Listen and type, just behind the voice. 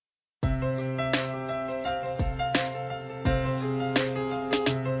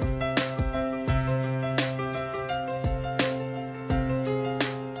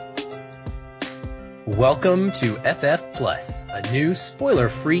Welcome to FF Plus, a new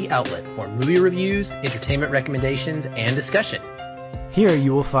spoiler-free outlet for movie reviews, entertainment recommendations, and discussion. Here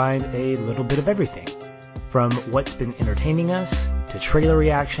you will find a little bit of everything, from what's been entertaining us, to trailer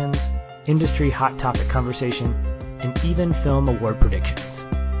reactions, industry hot topic conversation, and even film award predictions.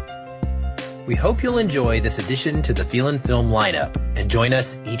 We hope you'll enjoy this addition to the Feelin' Film lineup and join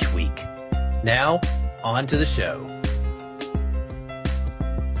us each week. Now, on to the show.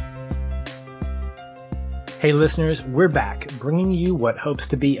 Hey listeners, we're back, bringing you what hopes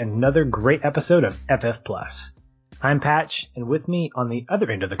to be another great episode of FF Plus. I'm Patch, and with me on the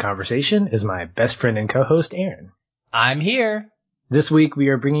other end of the conversation is my best friend and co-host, Aaron. I'm here. This week we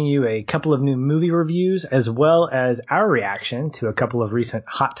are bringing you a couple of new movie reviews, as well as our reaction to a couple of recent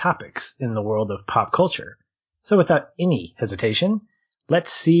hot topics in the world of pop culture. So without any hesitation,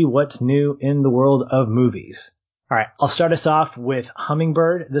 let's see what's new in the world of movies. All right, I'll start us off with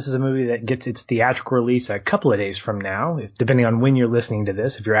Hummingbird. This is a movie that gets its theatrical release a couple of days from now, depending on when you're listening to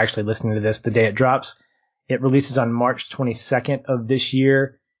this. If you're actually listening to this the day it drops, it releases on March 22nd of this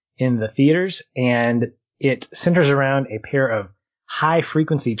year in the theaters, and it centers around a pair of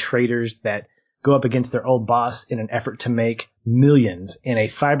high-frequency traders that go up against their old boss in an effort to make millions in a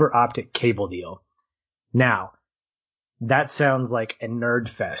fiber optic cable deal. Now, that sounds like a nerd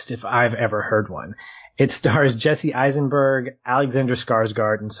fest if I've ever heard one. It stars Jesse Eisenberg, Alexander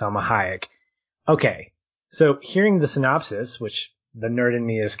Skarsgård, and Salma Hayek. Okay, so hearing the synopsis, which the nerd in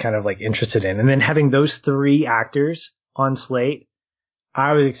me is kind of like interested in, and then having those three actors on slate,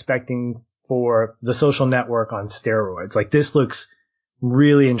 I was expecting for The Social Network on steroids. Like, this looks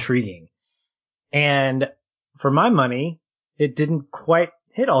really intriguing. And for my money, it didn't quite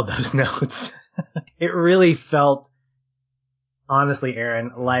hit all those notes. It really felt, honestly,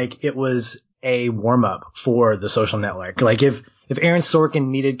 Aaron, like it was a warm-up for The Social Network. Like, if Aaron Sorkin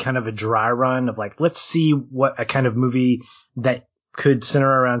needed kind of a dry run of like, let's see what a kind of movie that could center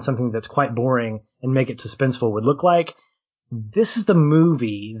around something that's quite boring and make it suspenseful would look like, this is the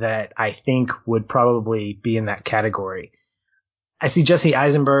movie that I think would probably be in that category. I see Jesse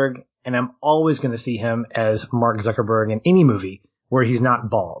Eisenberg, and I'm always going to see him as Mark Zuckerberg in any movie where he's not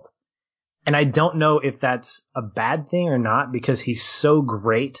bald. And I don't know if that's a bad thing or not, because he's so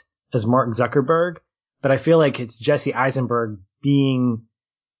great as Mark Zuckerberg, but I feel like it's Jesse Eisenberg being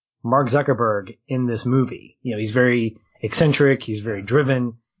Mark Zuckerberg in this movie. You know, he's very eccentric, he's very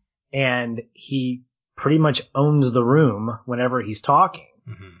driven, and he pretty much owns the room whenever he's talking.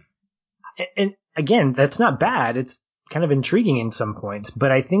 Mm-hmm. And again, that's not bad. It's kind of intriguing in some points, but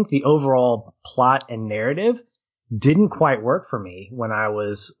I think the overall plot and narrative didn't quite work for me when I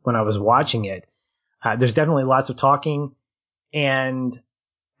was watching it. There's definitely lots of talking, and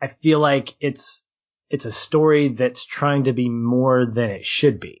I feel like it's a story that's trying to be more than it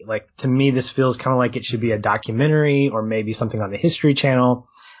should be. Like, to me, this feels kind of like it should be a documentary or maybe something on the History Channel.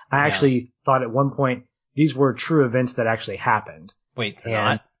 I actually thought at one point these were true events that actually happened. Wait, they're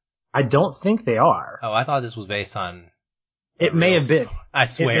not? I don't think they are. Oh, I thought this was based on... It may have been. I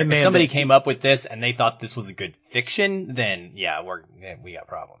swear, if somebody came up with this and they thought this was a good fiction, then yeah, we got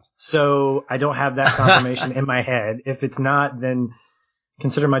problems. So I don't have that confirmation in my head. If it's not, then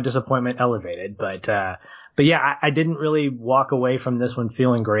consider my disappointment elevated. But yeah, I didn't really walk away from this one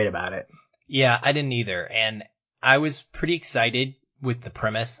feeling great about it. Yeah, I didn't either. And I was pretty excited with the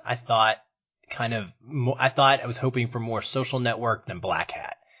premise. I thought I was hoping for more Social Network than Black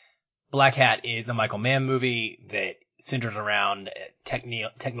Hat. Black Hat is a Michael Mann movie that centers around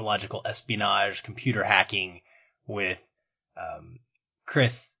technological espionage, computer hacking with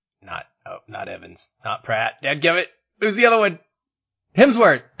Chris, not Evans, not Pratt. Dadgummit, who's the other one?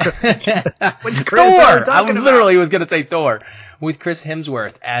 Hemsworth. Which Chris Thor. I literally was going to say Thor, with Chris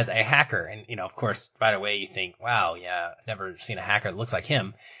Hemsworth as a hacker. And, you know, of course, right away you think, wow, yeah, I've never seen a hacker that looks like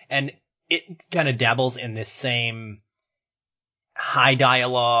him. And it kind of dabbles in this same high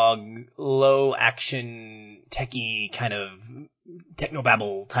dialogue, low action, techie kind of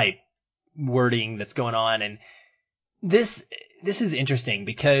technobabble type wording that's going on. And this is interesting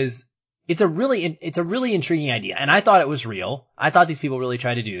because it's a really intriguing idea. And I thought it was real. I thought these people really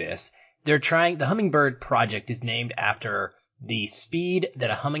tried to do this. The Hummingbird Project is named after the speed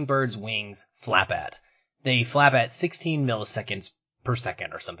that a hummingbird's wings flap at. They flap at 16 milliseconds per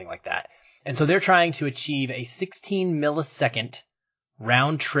second or something like that. And so they're trying to achieve a 16 millisecond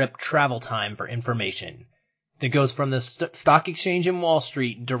round trip travel time for information that goes from the stock exchange in Wall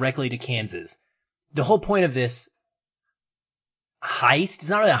Street directly to Kansas. The whole point of this heist, it's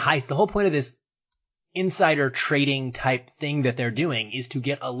not really a heist, the whole point of this insider trading type thing that they're doing is to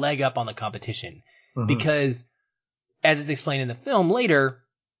get a leg up on the competition. Mm-hmm. Because, as it's explained in the film later,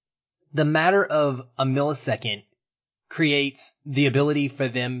 the matter of a millisecond creates the ability for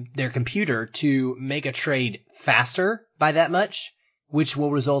their computer to make a trade faster by that much, which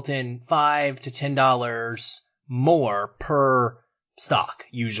will result in $5 to $10 more per stock,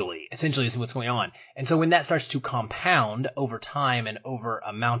 usually. Essentially is what's going on. And so when that starts to compound over time and over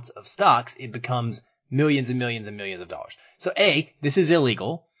amounts of stocks, it becomes millions and millions and millions of dollars. So A, this is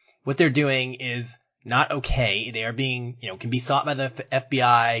illegal. What they're doing is not okay. They are being, can be sought by the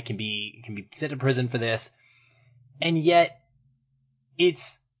FBI, can be sent to prison for this. And yet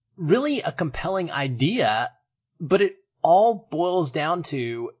it's really a compelling idea, but it all boils down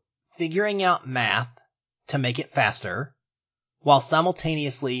to figuring out math to make it faster while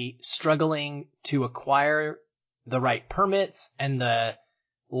simultaneously struggling to acquire the right permits and the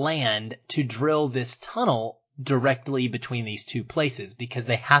land to drill this tunnel directly between these two places because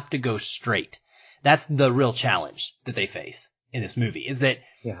they have to go straight. That's the real challenge that they face in this movie, is that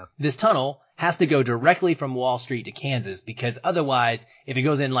this tunnel has to go directly from Wall Street to Kansas, because otherwise, if it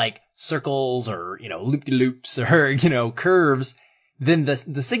goes in like circles or, loop-de-loops or, curves, then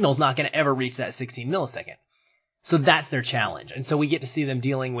the signal's not going to ever reach that 16 millisecond. So that's their challenge. And so we get to see them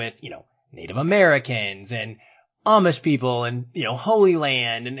dealing with, Native Americans and Amish people and, Holy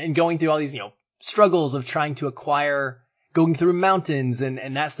Land and going through all these, struggles of trying to acquire, going through mountains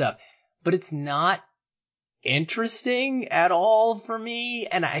and that stuff. But it's not interesting at all for me.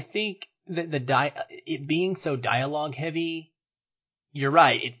 And I think that it being so dialogue heavy, you're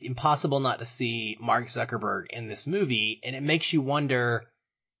right. It's impossible not to see Mark Zuckerberg in this movie. And it makes you wonder,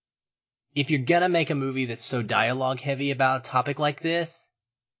 if you're gonna make a movie that's so dialogue heavy about a topic like this,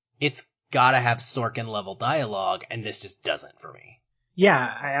 it's gotta have Sorkin level dialogue. And this just doesn't for me. Yeah,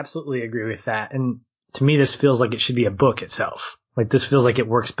 I absolutely agree with that. And to me, this feels like it should be a book itself. Like, this feels like it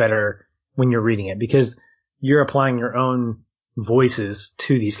works better when you're reading it, because you're applying your own voices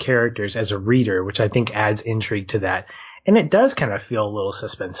to these characters as a reader, which I think adds intrigue to that. And it does kind of feel a little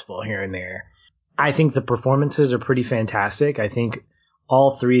suspenseful here and there. I think the performances are pretty fantastic. I think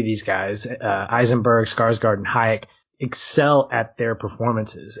all three of these guys, Eisenberg, Skarsgård, and Hayek, excel at their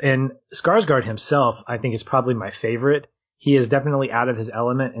performances. And Skarsgård himself, I think, is probably my favorite. He is definitely out of his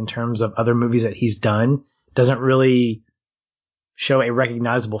element in terms of other movies that he's done. Doesn't really show a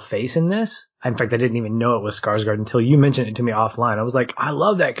recognizable face in this. In fact, I didn't even know it was Skarsgård until you mentioned it to me offline. I was like, I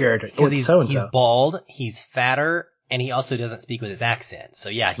love that character. Because he's bald, he's fatter, and he also doesn't speak with his accent. So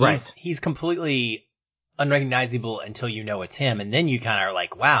yeah, he's completely unrecognizable until you know it's him. And then you kind of are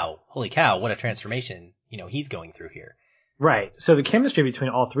like, wow, holy cow, what a transformation, he's going through here. Right. So the chemistry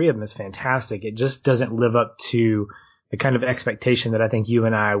between all three of them is fantastic. It just doesn't live up to the kind of expectation that I think you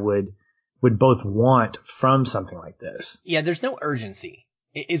and I would both want from something like this. Yeah, there's no urgency,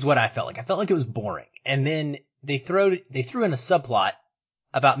 is what I felt like. I felt like it was boring. And then they threw in a subplot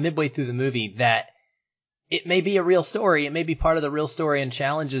about midway through the movie that it may be a real story. It may be part of the real story and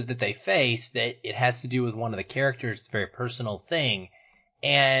challenges that they face, that it has to do with one of the characters. It's a very personal thing.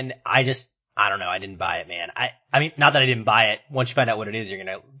 And I don't know. I didn't buy it, man. I mean, not that I didn't buy it. Once you find out what it is, you're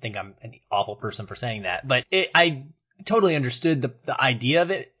going to think I'm an awful person for saying that. But I totally understood the idea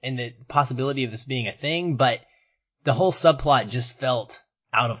of it and the possibility of this being a thing, but the whole subplot just felt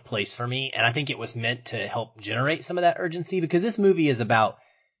out of place for me. And I think it was meant to help generate some of that urgency, because this movie is about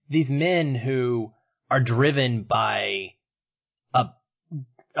these men who are driven by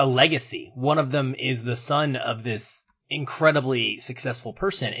a legacy. One of them is the son of this incredibly successful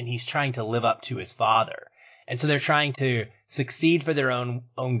person, and he's trying to live up to his father. And so they're trying to succeed for their own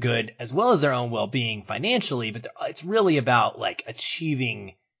good as well as their own well-being financially. But it's really about like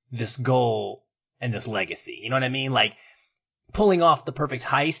achieving this goal and this legacy. You know what I mean? Like, pulling off the perfect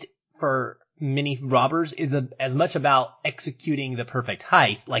heist for many robbers is as much about executing the perfect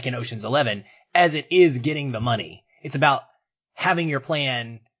heist, like in Ocean's 11, as it is getting the money. It's about having your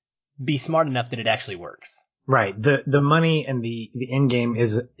plan be smart enough that it actually works. Right. The money and the end game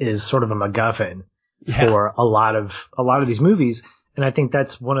is sort of a MacGuffin for a lot of these movies. And I think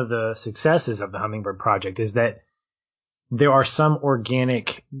that's one of the successes of the Hummingbird Project, is that there are some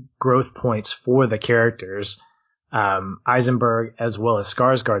organic growth points for the characters, Eisenberg as well as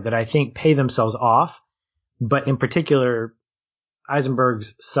Skarsgård, that I think pay themselves off. But in particular,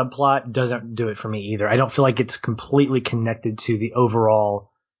 Eisenberg's subplot doesn't do it for me either. I don't feel like it's completely connected to the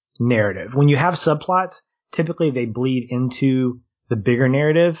overall narrative. When you have subplots, typically they bleed into the bigger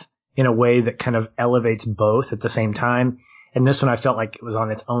narrative in a way that kind of elevates both at the same time. And this one I felt like it was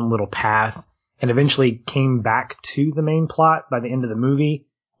on its own little path and eventually came back to the main plot by the end of the movie,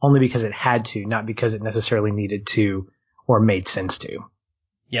 only because it had to, not because it necessarily needed to or made sense to.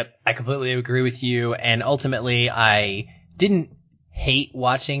 Yep, I completely agree with you. And ultimately, I didn't hate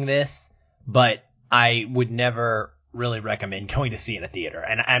watching this, but I would never really recommend going to see it in a theater.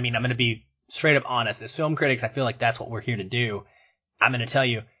 And I mean, I'm going to be straight up honest. As film critics, I feel like that's what we're here to do. I'm going to tell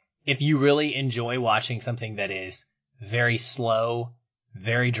you, if you really enjoy watching something that is very slow,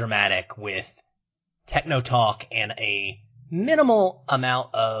 very dramatic with techno talk and a minimal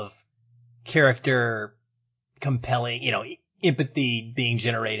amount of character compelling, empathy being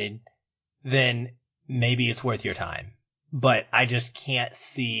generated, then maybe it's worth your time. But I just can't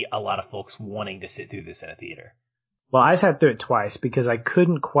see a lot of folks wanting to sit through this in a theater. Well, I sat through it twice because I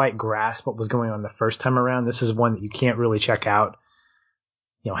couldn't quite grasp what was going on the first time around. This is one that you can't really check out,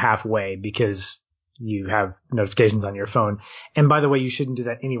 halfway because you have notifications on your phone. And by the way, you shouldn't do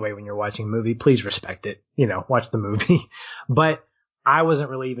that anyway when you're watching a movie. Please respect it. Watch the movie. But I wasn't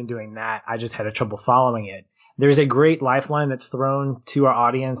really even doing that. I just had trouble following it. There's a great lifeline that's thrown to our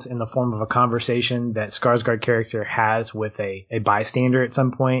audience in the form of a conversation that Skarsgård character has with a bystander at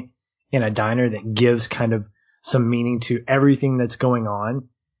some point in a diner that gives kind of some meaning to everything that's going on.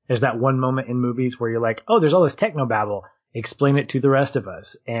 There's that one moment in movies where you're like, oh, there's all this technobabble. Explain it to the rest of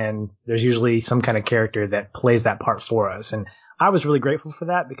us. And there's usually some kind of character that plays that part for us. And I was really grateful for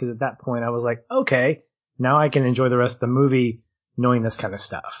that because at that point I was like, okay, now I can enjoy the rest of the movie knowing this kind of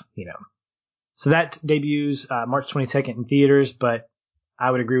stuff, So that debuts March 22nd in theaters, but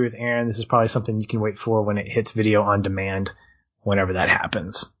I would agree with Aaron. This is probably something you can wait for when it hits video on demand, whenever that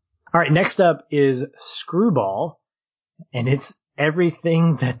happens. All right, next up is Screwball, and it's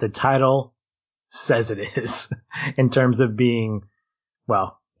everything that the title says it is in terms of being,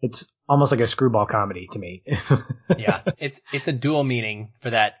 well, it's almost like a screwball comedy to me. Yeah, it's a dual meaning for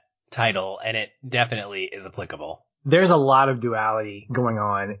that title, and it definitely is applicable. There's a lot of duality going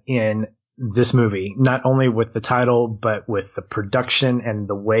on in this movie, not only with the title, but with the production and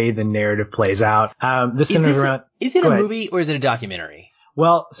the way the narrative plays out. This centers around. Is it a movie or is it a documentary?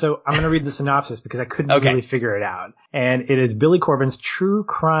 Well, so I'm going to read the synopsis because I couldn't really figure it out. And it is Billy Corben's true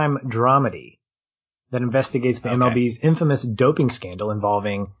crime dramedy that investigates the MLB's infamous doping scandal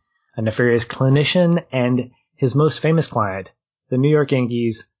involving a nefarious clinician and his most famous client, the New York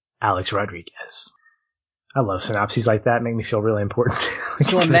Yankees' Alex Rodriguez. I love synopses like that. Make me feel really important.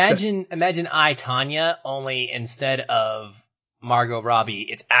 So imagine I, Tanya, only instead of Margot Robbie,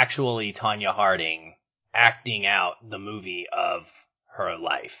 it's actually Tanya Harding acting out the movie of her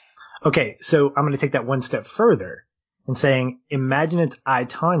life. Okay, so I'm going to take that one step further and saying, imagine it's I,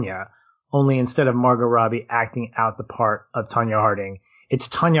 Tanya, only instead of Margot Robbie acting out the part of Tanya Harding, it's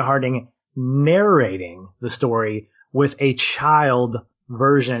Tanya Harding narrating the story with a child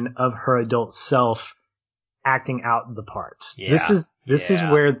version of her adult self acting out the parts. Yeah. This is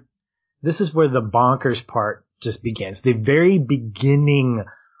where the bonkers part just begins. The very beginning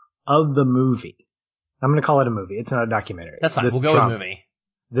of the movie. I'm going to call it a movie. It's not a documentary. That's fine. We'll go with movie.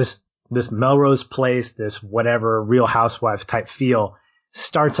 This Melrose Place, this whatever Real Housewives type feel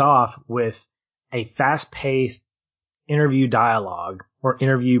starts off with a fast-paced interview dialogue or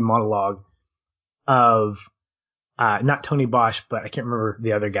interview monologue of not Tony Bosch, but I can't remember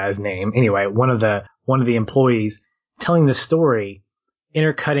the other guy's name. Anyway, one of the employees telling the story,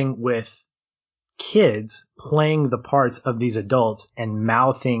 intercutting with kids playing the parts of these adults and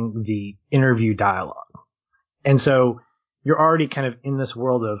mouthing the interview dialogue. And so you're already kind of in this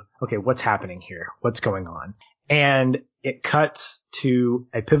world of, okay, what's happening here? What's going on? And it cuts to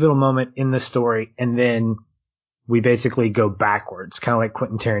a pivotal moment in the story, and then we basically go backwards, kind of like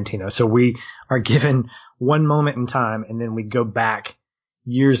Quentin Tarantino. So we are given one moment in time, and then we go back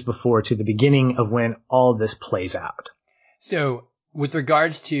years before to the beginning of when all this plays out. So with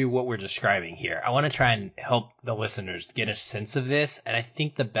regards to what we're describing here, I want to try and help the listeners get a sense of this. And I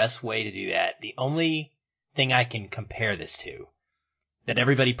think the best way to do that, the only thing I can compare this to that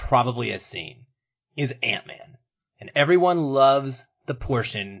everybody probably has seen is Ant-Man. And everyone loves the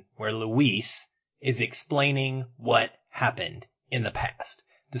portion where Luis is explaining what happened in the past.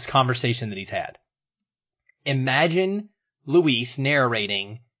 This conversation that he's had. Imagine Luis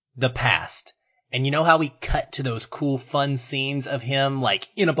narrating the past. And you know how we cut to those cool, fun scenes of him, like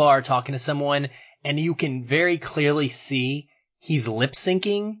in a bar talking to someone, and you can very clearly see he's lip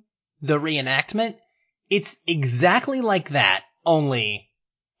syncing the reenactment? It's exactly like that, only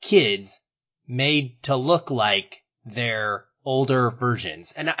kids made to look like their older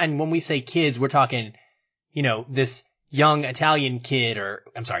versions. And when we say kids, we're talking, this young Italian kid, or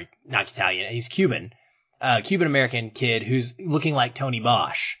I'm sorry, not Italian, he's Cuban, Cuban American kid who's looking like Tony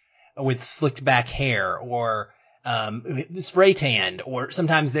Bosch with slicked back hair, or spray tanned, or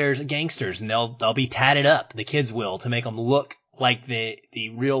sometimes there's gangsters and they'll be tatted up, the kids will, to make them look like the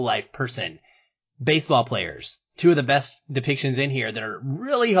real life person. Baseball players two of the best depictions in here that are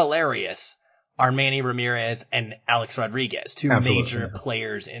really hilarious are Manny Ramirez and Alex Rodriguez, two major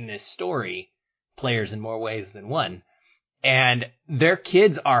players in this story, players in more ways than one. And their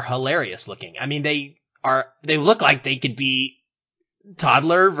kids are hilarious looking. I mean, they look like they could be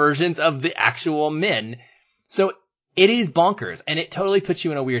toddler versions of the actual men. So it is bonkers, and it totally puts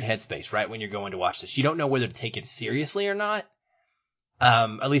you in a weird headspace, right? When you're going to watch this, you don't know whether to take it seriously or not.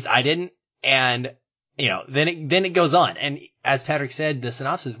 At least I didn't. And, then it goes on. And as Patrick said, the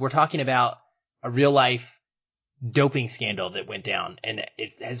synopsis, we're talking about a real life doping scandal that went down, and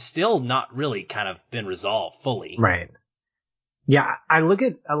it has still not really kind of been resolved fully. Right. Yeah. I look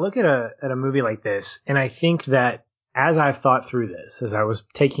at a movie like this, and I think that as I've thought through this, as I was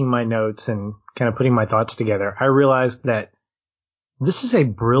taking my notes and kind of putting my thoughts together, I realized that this is a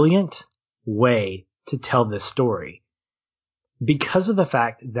brilliant way to tell this story because of the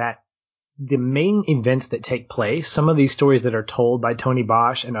fact that the main events that take place, some of these stories that are told by Tony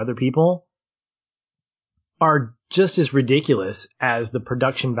Bosch and other people, are just as ridiculous as the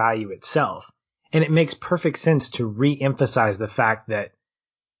production value itself. And it makes perfect sense to re-emphasize the fact that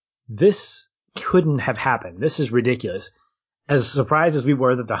this couldn't have happened. This is ridiculous. As surprised as we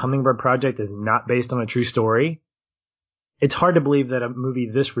were that the Hummingbird Project is not based on a true story, it's hard to believe that a movie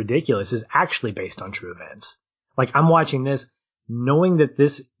this ridiculous is actually based on true events. Like, I'm watching this knowing that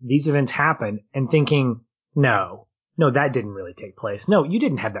these events happened and thinking, no, that didn't really take place. No, you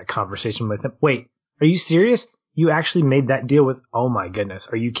didn't have that conversation with him. Wait, are you serious? You actually made that deal with, oh my goodness,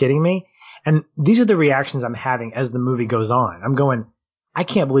 are you kidding me? And these are the reactions I'm having as the movie goes on. I'm going, I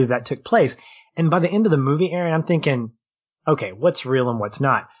can't believe that took place. And by the end of the movie, Aaron, I'm thinking, okay, what's real and what's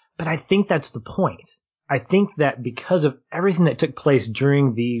not? But I think that's the point. I think that because of everything that took place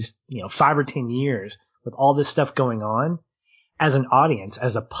during these, 5 or 10 years with all this stuff going on, as an audience,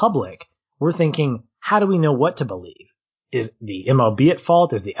 as a public, we're thinking, how do we know what to believe? Is the MLB at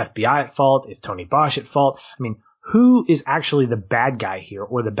fault? Is the FBI at fault? Is Tony Bosch at fault? I mean, who is actually the bad guy here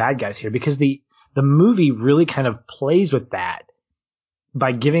or the bad guys here? Because the movie really kind of plays with that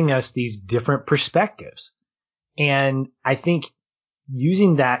by giving us these different perspectives. And I think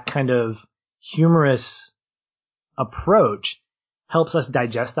using that kind of humorous approach helps us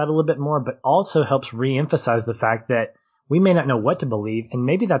digest that a little bit more, but also helps reemphasize the fact that we may not know what to believe, and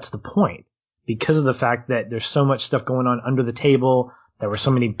maybe that's the point, because of the fact that there's so much stuff going on under the table. There were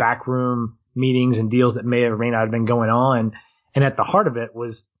so many backroom meetings and deals that may or may not have been going on. And at the heart of it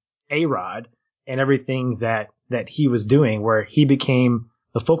was A-Rod and everything that he was doing, where he became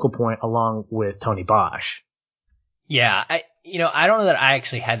the focal point along with Tony Bosch. Yeah, I don't know that I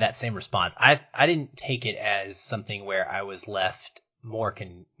actually had that same response. I didn't take it as something where I was left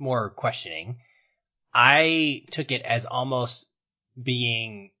more questioning. I took it as almost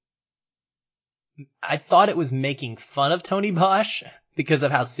being, I thought it was making fun of Tony Bosch because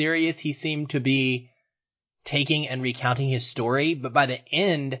of how serious he seemed to be taking and recounting his story. But by the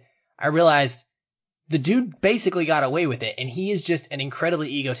end, I realized the dude basically got away with it, and he is just an incredibly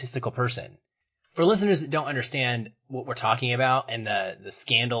egotistical person. For listeners that don't understand what we're talking about and the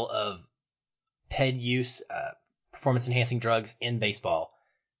scandal of PED use, performance enhancing drugs in baseball,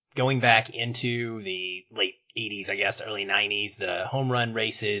 going back into the late 80s, I guess, early 90s, the home run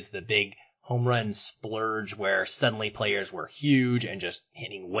races, the big home run splurge where suddenly players were huge and just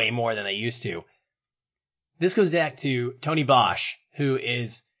hitting way more than they used to. This goes back to Tony Bosch, who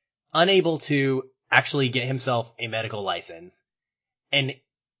is unable to actually get himself a medical license. And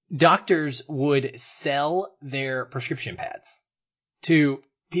doctors would sell their prescription pads to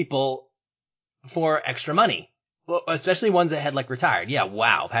people for extra money. Well, especially ones that had retired. Yeah,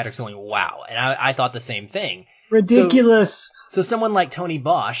 wow. Patrick's going, wow. And I thought the same thing. Ridiculous. So someone like Tony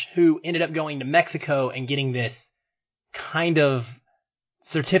Bosch, who ended up going to Mexico and getting this kind of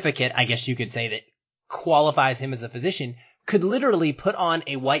certificate, I guess you could say, that qualifies him as a physician, could literally put on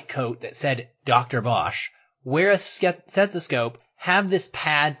a white coat that said Dr. Bosch, wear a stethoscope, have this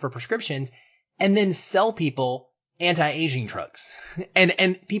pad for prescriptions, and then sell people anti-aging drugs.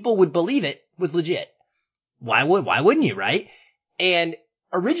 And people would believe it was legit. Why wouldn't you, right? And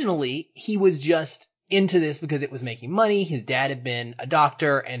originally he was just into this because it was making money. His dad had been a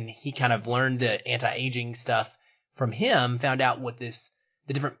doctor and he kind of learned the anti-aging stuff from him, found out what the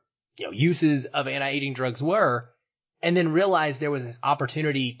different, uses of anti-aging drugs were, and then realized there was this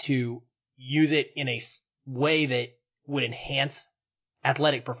opportunity to use it in a way that would enhance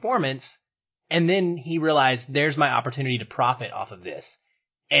athletic performance. And then he realized there's my opportunity to profit off of this.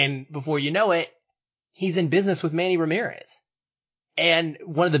 And before you know it, he's in business with Manny Ramirez, and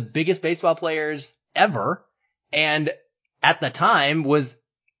one of the biggest baseball players ever. And at the time was,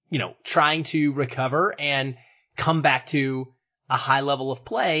 trying to recover and come back to a high level of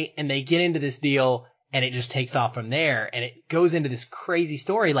play, and they get into this deal, and it just takes off from there, and it goes into this crazy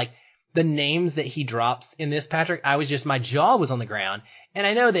story. Like, the names that he drops in this, Patrick, my jaw was on the ground. And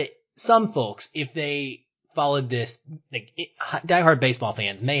I know that some folks, if they followed this, like, diehard baseball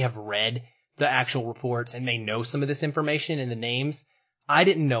fans may have read the actual reports and may know some of this information and the names. I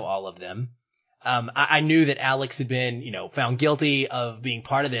didn't know all of them. I knew that Alex had been, found guilty of being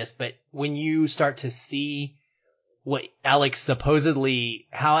part of this, but when you start to see how Alex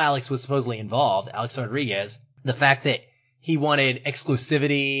was supposedly involved, Alex Rodriguez, the fact that he wanted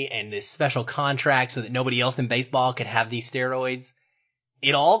exclusivity and this special contract so that nobody else in baseball could have these steroids,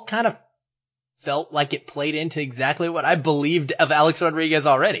 it all kind of felt like it played into exactly what I believed of Alex Rodriguez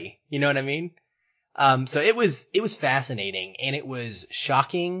already. You know what I mean? So it was fascinating, and it was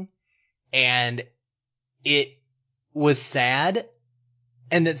shocking, and it was sad.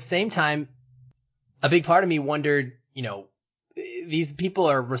 And at the same time, a big part of me wondered, these people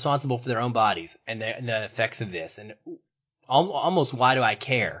are responsible for their own bodies and the effects of this. And almost, why do I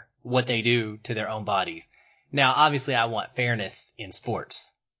care what they do to their own bodies? Now, obviously I want fairness in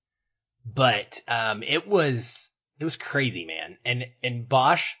sports, but, it was crazy, man. And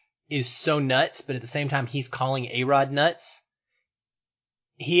Bosch is so nuts, but at the same time, he's calling A-Rod nuts.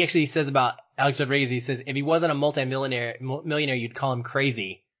 He actually says about Alex Rodriguez, he says, if he wasn't a millionaire, you'd call him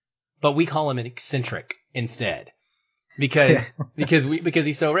crazy, but we call him an eccentric instead. Because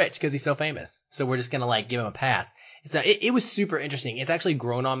he's so rich, because he's so famous. So we're just gonna give him a pass. It was super interesting. It's actually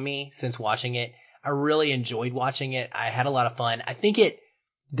grown on me since watching it. I really enjoyed watching it. I had a lot of fun. I think it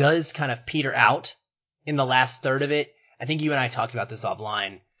does kind of peter out in the last third of it. I think you and I talked about this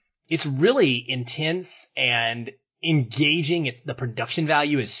offline. It's really intense and engaging. The production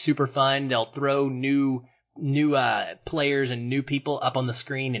value is super fun. They'll throw new players and new people up on the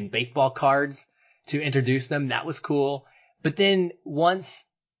screen in baseball cards to introduce them. That was cool. But then once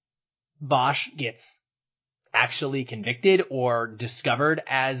Bosch gets actually convicted or discovered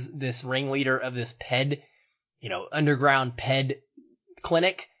as this ringleader of this underground PED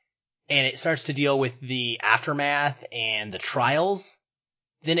clinic, and it starts to deal with the aftermath and the trials,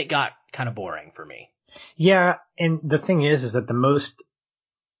 then it got kind of boring for me. Yeah, and the thing is that the most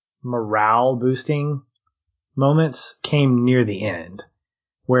morale boosting moments came near the end,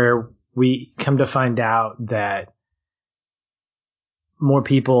 where we come to find out that more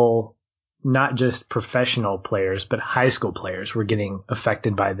people, not just professional players, but high school players, were getting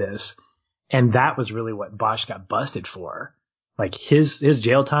affected by this. And that was really what Bosch got busted for. Like, his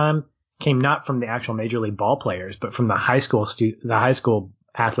jail time came not from the actual major league ball players, but from the high school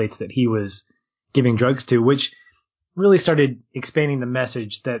athletes that he was giving drugs to, which really started expanding the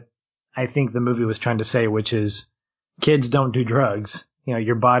message that I think the movie was trying to say, which is, kids don't do drugs.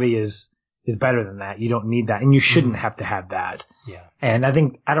 Your body is better than that. You don't need that, and you shouldn't have to have that. Yeah. And I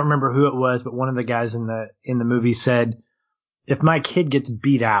don't remember who it was, but one of the guys in the movie said, if my kid gets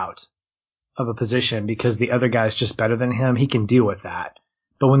beat out of a position because the other guy's just better than him, he can deal with that.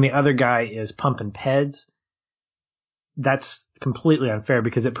 But when the other guy is pumping PEDs, that's completely unfair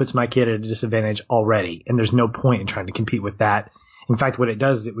because it puts my kid at a disadvantage already, and there's no point in trying to compete with that. In fact, what it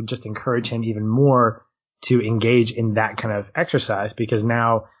does is it would just encourage him even more to engage in that kind of exercise, because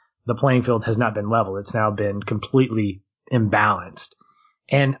now the playing field has not been level. It's now been completely imbalanced.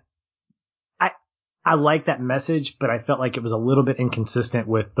 And I like that message, but I felt like it was a little bit inconsistent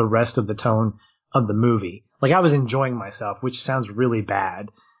with the rest of the tone of the movie. Like, I was enjoying myself, which sounds really bad,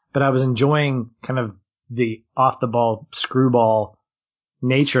 but I was enjoying kind of the off the ball screwball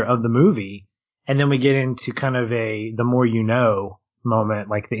nature of the movie. And then we get into kind of the more you know moment,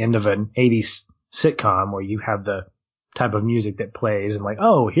 like the end of an 80s sitcom where you have the type of music that plays and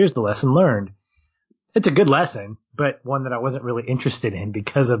oh, here's the lesson learned. It's a good lesson, but one that I wasn't really interested in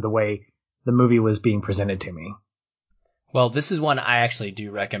because of the way the movie was being presented to me. Well, this is one I actually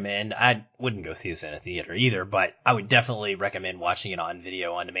do recommend. I wouldn't go see this in a theater either, but I would definitely recommend watching it on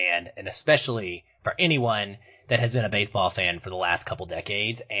video on demand, and especially for anyone that has been a baseball fan for the last couple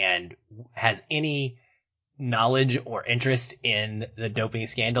decades and has any knowledge or interest in the doping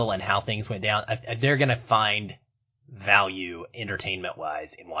scandal and how things went down. They're going to find value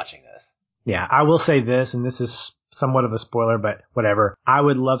entertainment-wise in watching this. Yeah, I will say this, and this is somewhat of a spoiler, but whatever. I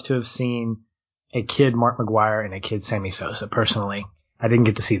would love to have seen a kid Mark McGwire and a kid Sammy Sosa, personally. I didn't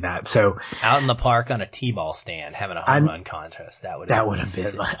get to see that. So out in the park on a T-ball stand having a home run contest. That would have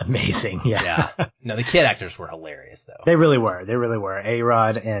been amazing. Yeah. Yeah. No, the kid actors were hilarious though. They really were.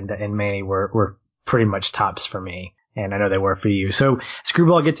 A-Rod and Manny were pretty much tops for me. And I know they were for you. So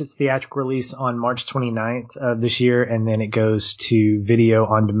Screwball gets its theatrical release on March 29th of this year, and then it goes to video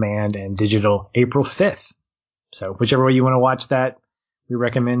on demand and digital April 5th. So whichever way you want to watch that, we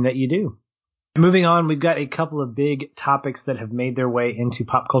recommend that you do. Moving on, we've got a couple of big topics that have made their way into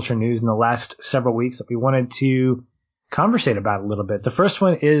pop culture news in the last several weeks that we wanted to conversate about a little bit. The first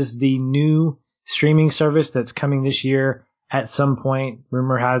one is the new streaming service that's coming this year at some point,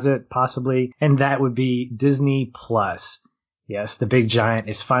 rumor has it, possibly, and that would be Disney Plus. Yes, the big giant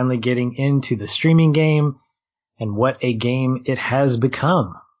is finally getting into the streaming game, and what a game it has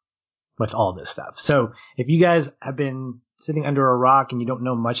become with all this stuff. So if you guys have been sitting under a rock and you don't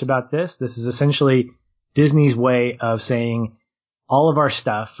know much about this, this is essentially Disney's way of saying all of our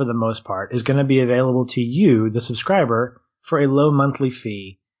stuff, for the most part, is going to be available to you, the subscriber, for a low monthly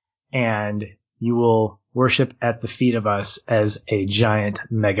fee, and you will worship at the feet of us as a giant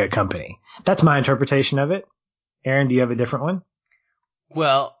mega company. That's my interpretation of it. Aaron, do you have a different one?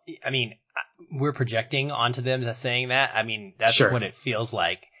 Well, I mean, we're projecting onto them as saying that. I mean, that's Sure. what it feels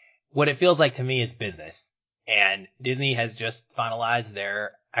like. What it feels like to me is business. And Disney has just finalized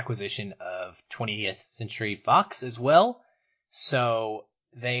their acquisition of 20th Century Fox as well. So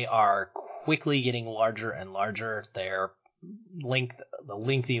they are quickly getting larger and larger. The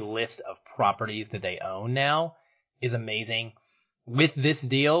lengthy list of properties that they own now is amazing. With this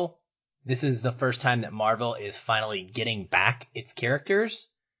deal, this is the first time that Marvel is finally getting back its characters.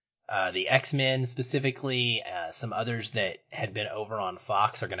 The X-Men specifically, some others that had been over on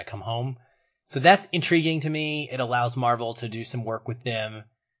Fox are going to come home. So that's intriguing to me. It allows Marvel to do some work with them.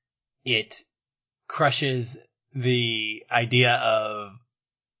 It crushes the idea of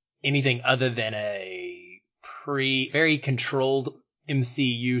anything other than a very controlled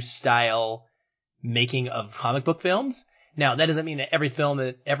MCU style making of comic book films. Now, that doesn't mean that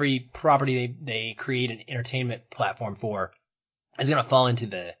every property they create an entertainment platform for is going to fall into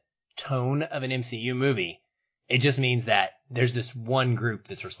the tone of an MCU movie. It just means that there's this one group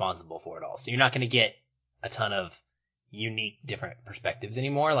that's responsible for it all. So you're not going to get a ton of unique, different perspectives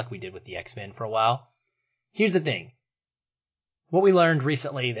anymore like we did with the X-Men for a while. Here's the thing. What we learned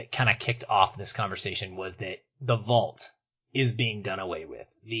recently that kind of kicked off this conversation was that the Vault is being done away with.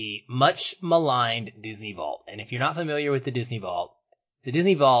 The much maligned Disney Vault. And if you're not familiar with the Disney Vault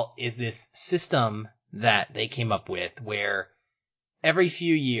is this system that they came up with where every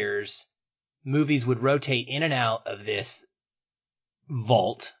few years movies would rotate in and out of this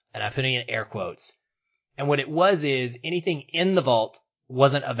vault, and I'm putting in air quotes. And what it was is anything in the vault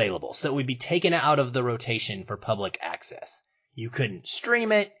wasn't available. So it would be taken out of the rotation for public access. You couldn't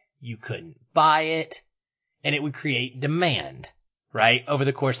stream it. You couldn't buy it. And it would create demand, right? Over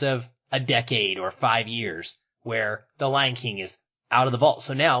the course of a decade or 5 years where The Lion King is out of the vault.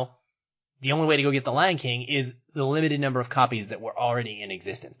 So now the only way to go get The Lion King is the limited number of copies that were already in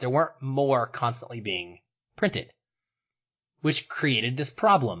existence. There weren't more constantly being printed, which created this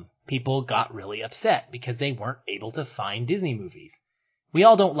problem. People got really upset because they weren't able to find Disney movies. We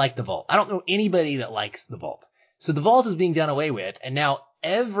all don't like the vault. I don't know anybody that likes the vault. So the vault is being done away with, and now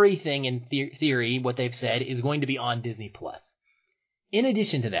everything in theory, what they've said, is going to be on Disney Plus. In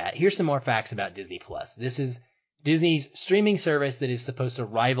addition to that, here's some more facts about Disney Plus. This is Disney's streaming service that is supposed to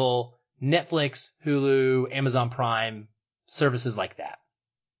rival Netflix, Hulu, Amazon Prime, services like that.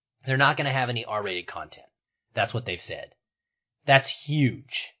 They're not going to have any R-rated content. That's what they've said. That's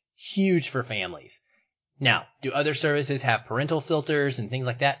huge. Huge for families. Now, do other services have parental filters and things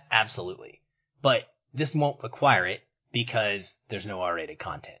like that? Absolutely. But this won't require it because there's no R-rated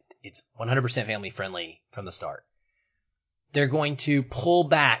content. It's 100% family friendly from the start. They're going to pull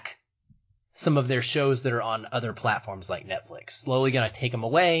back some of their shows that are on other platforms like Netflix. Slowly going to take them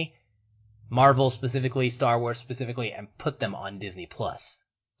away, Marvel specifically, Star Wars specifically, and put them on Disney Plus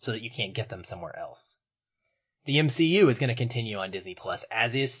so that you can't get them somewhere else. The MCU is going to continue on Disney Plus,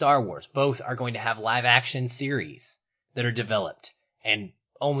 as is Star Wars. Both are going to have live action series that are developed and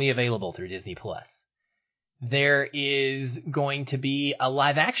only available through Disney Plus. There is going to be a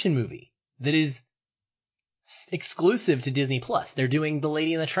live action movie that is exclusive to Disney Plus. They're doing The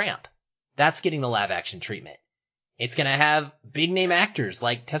Lady and the Tramp. That's getting the live action treatment. It's going to have big name actors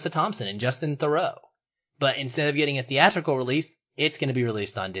like Tessa Thompson and Justin Theroux. But instead of getting a theatrical release, it's going to be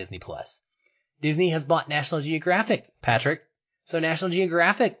released on Disney Plus. Disney has bought National Geographic, Patrick. So National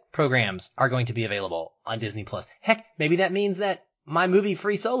Geographic programs are going to be available on Disney Plus. Heck, maybe that means that my movie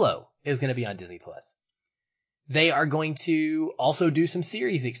Free Solo is going to be on Disney Plus. They are going to also do some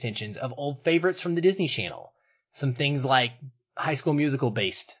series extensions of old favorites from the Disney Channel. Some things like High School Musical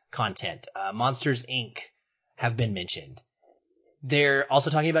based content. Monsters, Inc. have been mentioned. They're also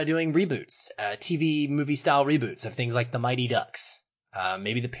talking about doing reboots, TV movie style reboots of things like The Mighty Ducks,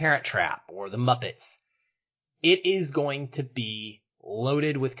 maybe The Parent Trap or The Muppets. It is going to be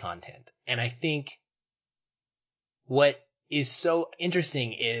loaded with content. And I think what is so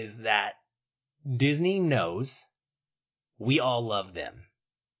interesting is that Disney knows we all love them.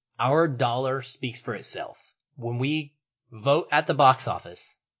 Our dollar speaks for itself. When we vote at the box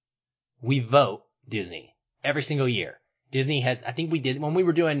office, we vote Disney every single year. Disney has, I think we did, when we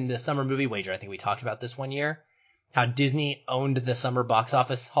were doing the summer movie wager, I think we talked about this one year, how Disney owned the summer box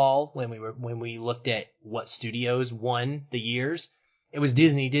office haul when we looked at what studios won the years. It was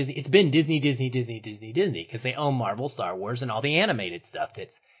Disney. It's been Disney, because they own Marvel, Star Wars, and all the animated stuff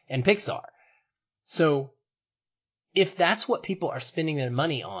and Pixar. So if that's what people are spending their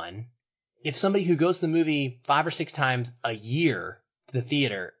money on, if somebody who goes to the movie 5 or 6 times a year to the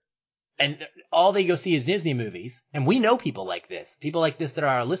theater and all they go see is Disney movies, and we know people like this that are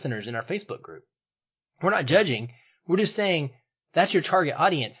our listeners in our Facebook group. We're not judging. We're just saying that's your target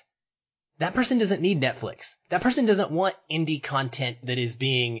audience. That person doesn't need Netflix. That person doesn't want indie content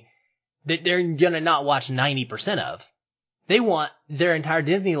that they're going to not watch 90% of. They want their entire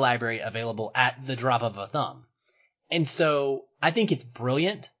Disney library available at the drop of a thumb. And so I think it's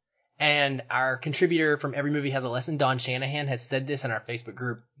brilliant. And our contributor from Every Movie Has a Lesson, Don Shanahan, has said this in our Facebook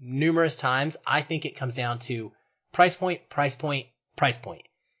group numerous times. I think it comes down to price point, price point, price point.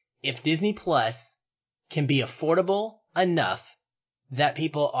 If Disney Plus can be affordable enough that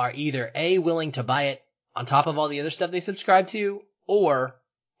people are either A, willing to buy it on top of all the other stuff they subscribe to, or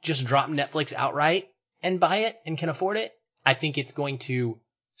just drop Netflix outright and buy it and can afford it, I think it's going to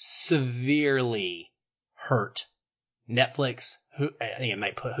severely hurt Netflix. I think it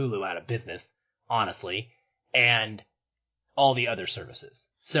might put Hulu out of business, honestly, and all the other services.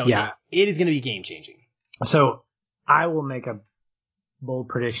 So yeah, it is going to be game changing. So I will make a bold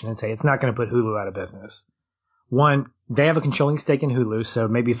prediction and say it's not going to put Hulu out of business. One, they have a controlling stake in Hulu, so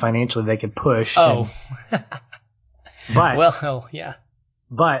maybe financially they could push. Oh. But well, yeah.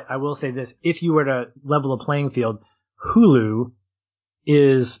 But I will say this. If you were to level a playing field, Hulu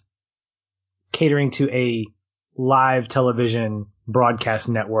is catering to a live television broadcast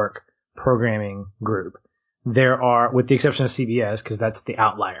network programming group. There are, with the exception of CBS, because that's the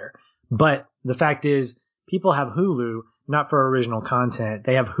outlier. But the fact is, people have Hulu not for original content.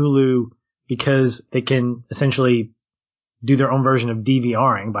 They have Hulu because they can essentially do their own version of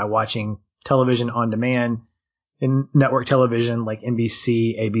DVRing by watching television on demand in network television like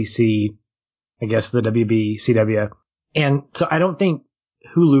NBC, ABC, I guess the WB, CW. And so I don't think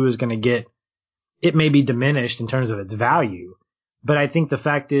Hulu is going to get, it may be diminished in terms of its value, but I think the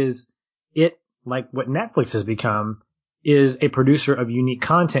fact is it, like what Netflix has become, is a producer of unique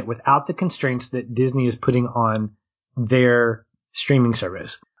content without the constraints that Disney is putting on their streaming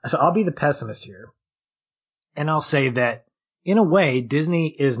service. So I'll be the pessimist here. And I'll say that in a way, Disney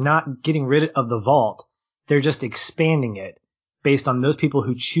is not getting rid of the vault. They're just expanding it based on those people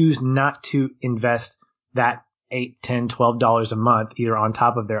who choose not to invest that $8, $10, $12 a month, either on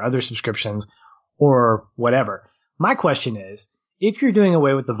top of their other subscriptions or whatever. My question is, if you're doing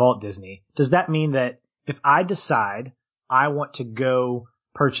away with the vault, Disney, does that mean that if I decide I want to go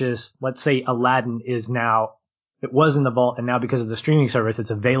purchase, let's say Aladdin is now, it was in the vault and now because of the streaming service, it's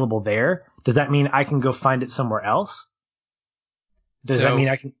available there. Does that mean I can go find it somewhere else? Does that mean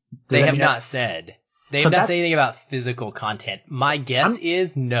I can? They have not said. They have not said anything about physical content. My guess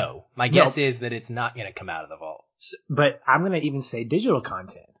is no. My guess is that it's not going to come out of the vault. But I'm going to even say digital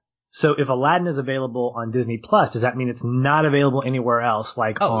content. So if Aladdin is available on Disney Plus, does that mean it's not available anywhere else,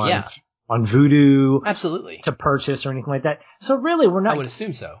 like on Vudu? Absolutely. To purchase or anything like that? So really, we're not. I would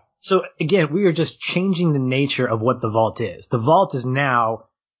assume so. So again, we are just changing the nature of what the vault is. The vault is now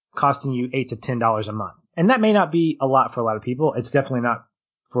costing you $8 to $10 a month. And that may not be a lot for a lot of people. It's definitely not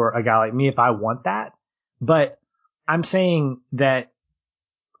for a guy like me if I want that. But I'm saying that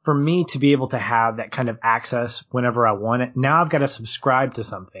for me to be able to have that kind of access whenever I want it, now I've got to subscribe to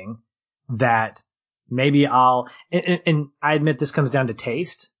something that maybe and I admit this comes down to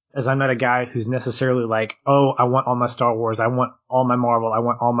taste, as I'm not a guy who's necessarily like, oh, I want all my Star Wars, I want all my Marvel, I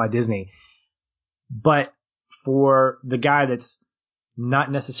want all my Disney. But for the guy that's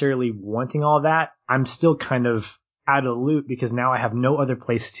not necessarily wanting all that, I'm still kind of out of the loop because now I have no other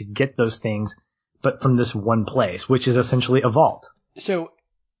place to get those things but from this one place, which is essentially a vault. So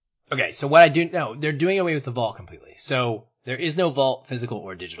what I do know, they're doing away with the vault completely. So there is no vault, physical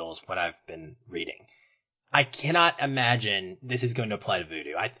or digital, is what I've been reading. I cannot imagine this is going to apply to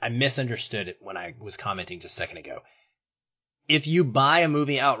Vudu. I misunderstood it when I was commenting just a second ago. If you buy a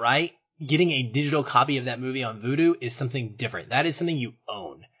movie outright, getting a digital copy of that movie on Vudu is something different. That is something you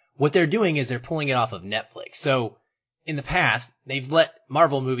own. What they're doing is they're pulling it off of Netflix. So in the past, they've let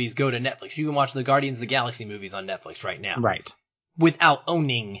Marvel movies go to Netflix. You can watch the Guardians of the Galaxy movies on Netflix right now. Right. Without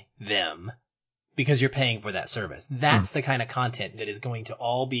owning them. because you're paying for that service. That's the kind of content that is going to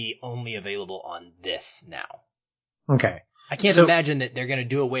all be only available on this now. Okay. I can't imagine that they're going to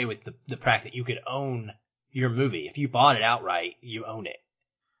do away with the fact that you could own your movie. If you bought it outright, you own it.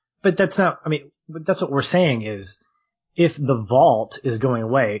 But that's not, I mean, that's what we're saying is if the vault is going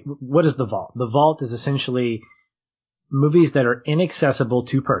away, what is the vault? The vault is essentially movies that are inaccessible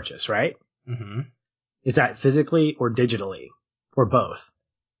to purchase, right? Mm-hmm. Is that physically or digitally or both?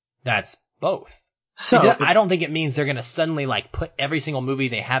 That's both. So I don't think it means they're going to suddenly like put every single movie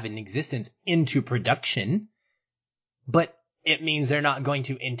they have in existence into production, but it means they're not going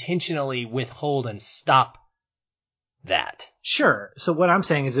to intentionally withhold and stop that. Sure. So what I'm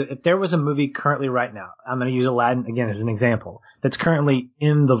saying is that if there was a movie currently right now, I'm going to use Aladdin again as an example, that's currently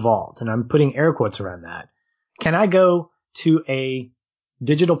in the vault, and I'm putting air quotes around that. Can I go to a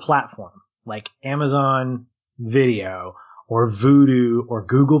digital platform like Amazon Video or Vudu or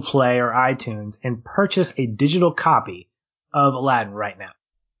Google Play or iTunes and purchase a digital copy of Aladdin right now?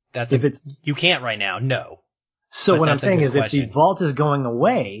 You can't right now, no. So But what I'm that's a saying good is if question. the vault is going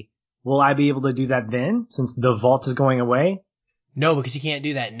away, will I be able to do that then since the vault is going away? No, because you can't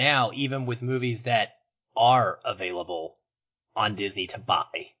do that now, even with movies that are available on Disney to buy.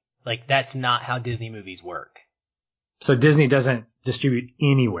 Like, that's not how Disney movies work. So Disney doesn't distribute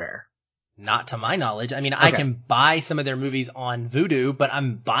anywhere. Not to my knowledge. I mean, I can buy some of their movies on Vudu, but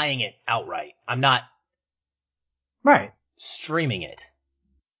I'm buying it outright. I'm not streaming it.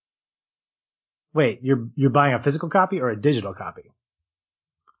 Wait, you're buying a physical copy or a digital copy?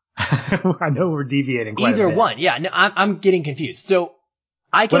 I know we're deviating quite a bit. Either one. Yeah, no, I'm getting confused. So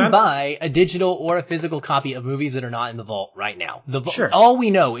I can buy a digital or a physical copy of movies that are not in the vault right now. Sure. All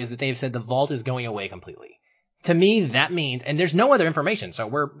we know is that they've said the vault is going away completely. To me, that means, and there's no other information, so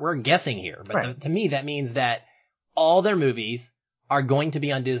we're guessing here, but to me, that means that all their movies are going to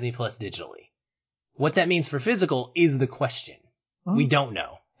be on Disney Plus digitally. What that means for physical is the question. We don't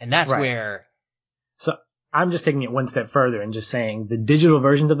know. And that's where... So I'm just taking it one step further and just saying the digital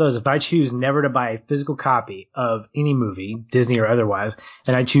versions of those, if I choose never to buy a physical copy of any movie, Disney or otherwise,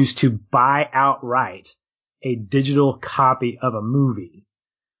 and I choose to buy outright a digital copy of a movie,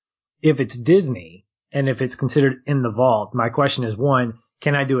 if it's Disney and if it's considered in the vault, my question is, one,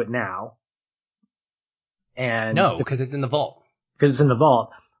 can I do it now? And no, because it's in the vault. Because it's in the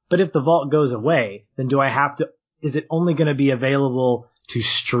vault. But if the vault goes away, then is it only going to be available to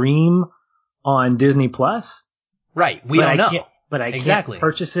stream on Disney Plus? Right. We don't know. But I can't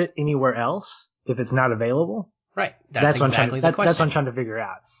purchase it anywhere else if it's not available? Right. That's exactly the question. That's what I'm trying to figure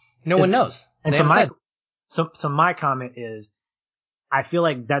out. No one knows. And so my comment is, I feel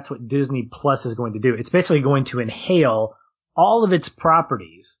like that's what Disney Plus is going to do. It's basically going to inhale all of its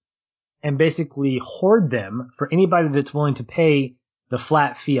properties and basically hoard them for anybody that's willing to pay the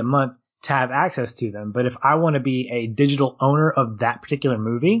flat fee a month to have access to them. But if I want to be a digital owner of that particular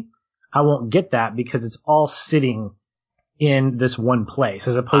movie, I won't get that because it's all sitting in this one place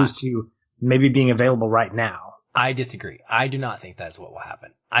as opposed to maybe being available right now. I disagree. I do not think that's what will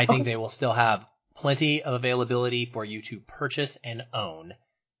happen. I think they will still have plenty of availability for you to purchase and own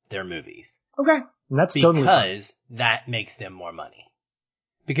their movies. Okay. And that's totally fine. Because that makes them more money.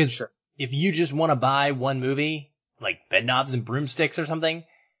 Because if you just want to buy one movie, like Bedknobs and Broomsticks or something,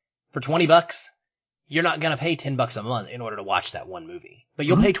 for $20, you're not going to pay $10 a month in order to watch that one movie. But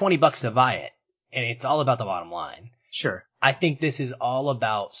you'll pay $20 to buy it. And it's all about the bottom line. Sure. I think this is all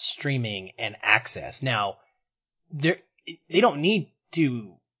about streaming and access. Now, they don't need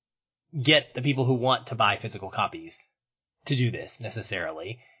to get the people who want to buy physical copies to do this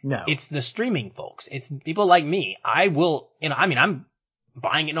necessarily. No. It's the streaming folks. It's people like me. I'm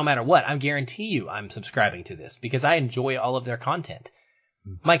buying it no matter what. I guarantee you I'm subscribing to this because I enjoy all of their content.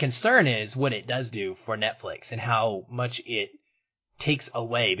 My concern is what it does do for Netflix and how much it takes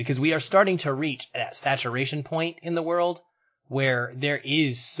away, because we are starting to reach that saturation point in the world where there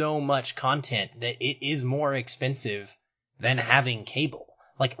is so much content that it is more expensive than having cable.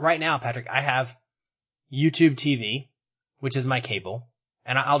 Like right now, Patrick, I have YouTube TV, which is my cable,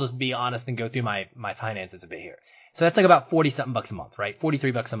 and I'll just be honest and go through my finances a bit here. So that's like about 40 something bucks a month, right?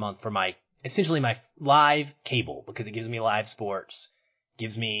 $43 a month for essentially my live cable, because it gives me live sports,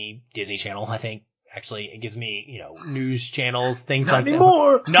 gives me Disney Channel, I think. Actually, it gives me, news channels, things like that. Not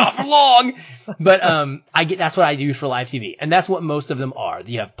anymore. Not for long. But, that's what I use for live TV. And that's what most of them are.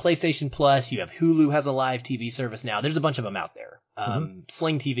 You have PlayStation Plus, you have Hulu has a live TV service now. There's a bunch of them out there.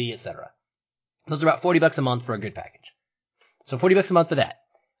 Sling TV, etc. Those are about $40 a month for a good package. So $40 a month for that.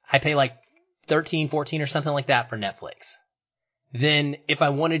 I pay like 13, 14 or something like that for Netflix. Then if I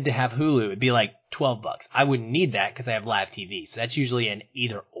wanted to have Hulu, it'd be like $12. I wouldn't need that because I have live TV. So that's usually an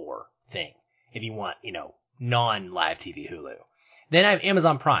either or thing. if you want, non-live TV Hulu. Then I have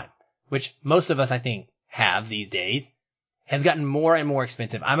Amazon Prime, which most of us, I think, have these days, has gotten more and more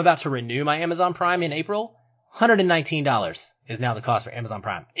expensive. I'm about to renew my Amazon Prime in April. $119 is now the cost for Amazon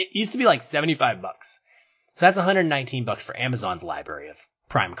Prime. It used to be like $75. So that's $119 for Amazon's library of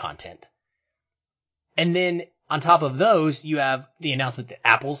Prime content. And then on top of those, you have the announcement that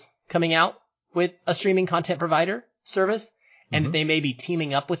Apple's coming out with a streaming content provider service, and that they may be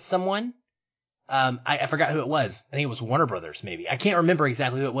teaming up with someone. I forgot who it was. I think it was Warner Brothers, maybe. I can't remember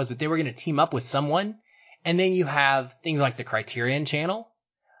exactly who it was, but they were going to team up with someone. And then you have things like the Criterion Channel,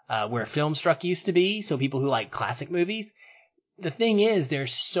 where Filmstruck used to be. So people who like classic movies. The thing is,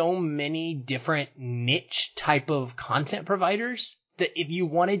 there's so many different niche type of content providers that if you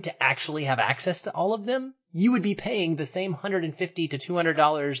wanted to actually have access to all of them, you would be paying the same $150 to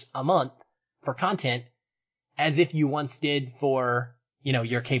 $200 a month for content as if you once did for,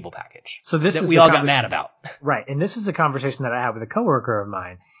 your cable package. So this that is we all got mad about. Right. And this is a conversation that I had with a coworker of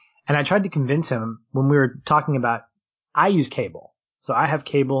mine. And I tried to convince him when we were talking about, I use cable. So I have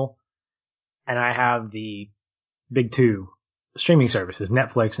cable and I have the big two streaming services,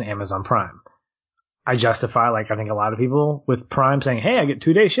 Netflix and Amazon Prime. I justify, like I think a lot of people with Prime, saying, hey, I get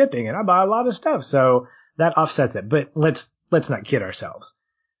 2-day shipping and I buy a lot of stuff. So that offsets it. But let's not kid ourselves.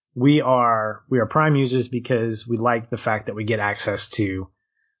 We are Prime users because we like the fact that we get access to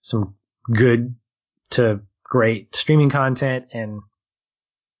some good to great streaming content. And,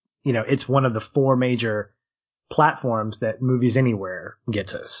 it's one of the 4 major platforms that Movies Anywhere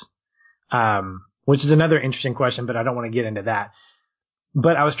gets us. Which is another interesting question, but I don't want to get into that.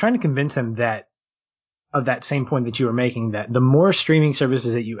 But I was trying to convince him of that same point that you were making, that the more streaming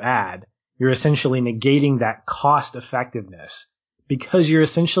services that you add, you're essentially negating that cost effectiveness, because you're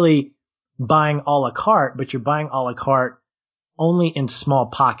essentially buying a la carte, but you're buying a la carte only in small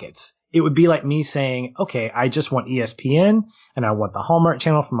pockets. It would be like me saying, okay, I just want ESPN and I want the Hallmark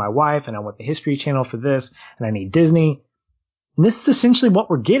Channel for my wife and I want the History Channel for this and I need Disney. And this is essentially what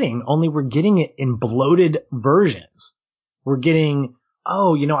we're getting, only we're getting it in bloated versions. We're getting,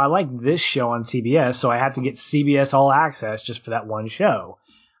 I like this show on CBS, so I have to get CBS All Access just for that one show.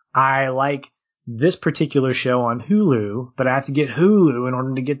 I like this particular show on Hulu, but I have to get Hulu in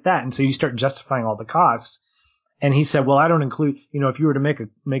order to get that. And so you start justifying all the costs. And he said, well, I don't include, if you were to make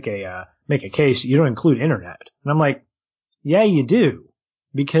a case, you don't include internet. And I'm like, yeah, you do.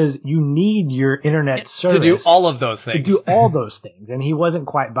 Because you need your internet service to do all of those things. To do all those things. And he wasn't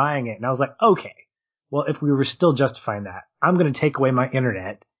quite buying it. And I was like, okay, well, if we were still justifying that, I'm going to take away my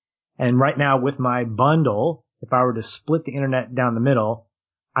internet. And right now with my bundle, if I were to split the internet down the middle,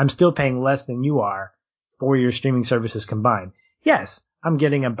 I'm still paying less than you are for your streaming services combined. Yes, I'm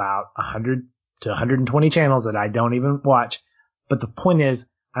getting about 100 to 120 channels that I don't even watch. But the point is,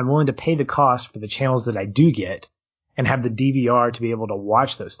 I'm willing to pay the cost for the channels that I do get and have the DVR to be able to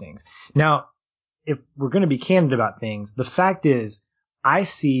watch those things. Now, if we're going to be candid about things, the fact is I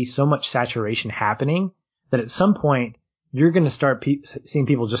see so much saturation happening that at some point you're going to start seeing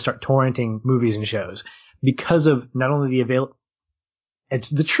people just start torrenting movies and shows because of not only the it's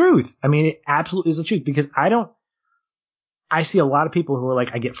the truth. I mean, it absolutely is the truth, because I see a lot of people who are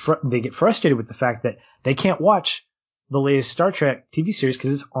like, they get frustrated with the fact that they can't watch the latest Star Trek TV series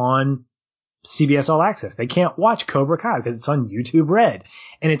because it's on CBS All Access. They can't watch Cobra Kai because it's on YouTube Red.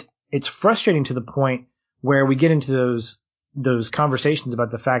 And it's frustrating to the point where we get into those conversations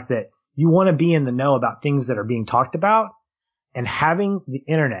about the fact that you want to be in the know about things that are being talked about, and having the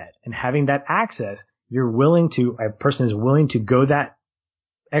internet and having that access, a person is willing to go that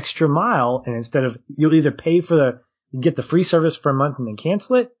extra mile. And instead of, you'll either pay you get the free service for a month and then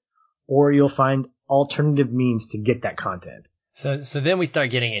cancel it, or you'll find alternative means to get that content. So then we start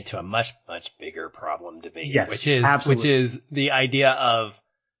getting into a much, much bigger problem debate, yes, which is the idea of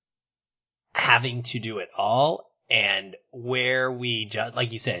having to do it all, and where we,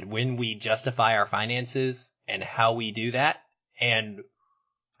 like you said, when we justify our finances and how we do that. And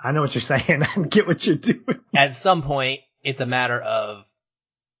I know what you're saying. I get what you're doing. At some point, it's a matter of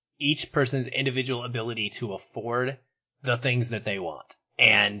each person's individual ability to afford the things that they want.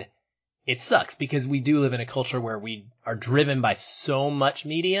 And it sucks because we do live in a culture where we are driven by so much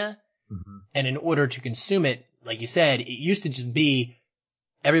media. Mm-hmm. And in order to consume it, like you said, it used to just be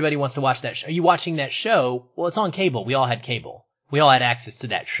everybody wants to watch that show. Are you watching that show? Well, it's on cable. We all had cable. We all had access to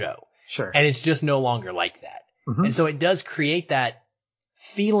that show. Sure. And it's just no longer like that. Mm-hmm. And so it does create that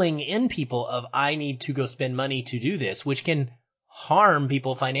feeling in people of, I need to go spend money to do this, which can harm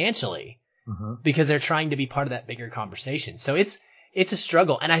people financially because they're trying to be part of that bigger conversation. So it's a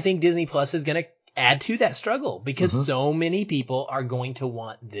struggle. And I think Disney Plus is going to add to that struggle because so many people are going to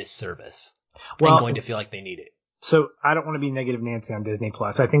want this service. and going to feel like they need it. So I don't want to be negative Nancy on Disney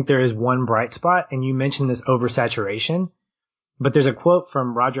Plus. I think there is one bright spot, and you mentioned this oversaturation, but there's a quote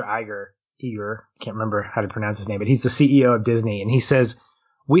from Roger Iger, can't remember how to pronounce his name, but he's the CEO of Disney, and he says,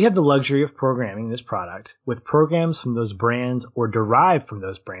 "We have the luxury of programming this product with programs from those brands or derived from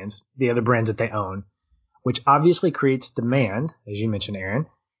those brands, the other brands that they own, which obviously creates demand, as you mentioned, Aaron,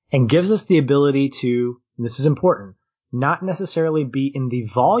 and gives us the ability to," and this is important, "not necessarily be in the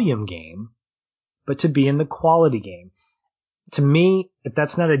volume game, but to be in the quality game." To me, if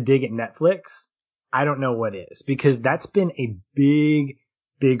that's not a dig at Netflix, I don't know what is, because that's been a big,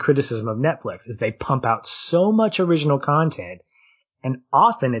 big criticism of Netflix is they pump out so much original content, and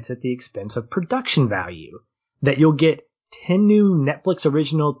often it's at the expense of production value, that you'll get 10 new Netflix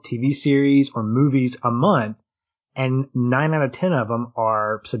original TV series or movies a month, and 9 out of 10 of them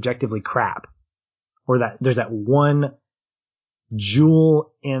are subjectively crap. Or that there's that one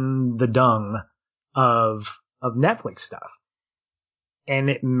jewel in the dung of Netflix stuff. And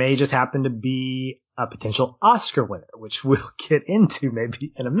it may just happen to be a potential Oscar winner, which we'll get into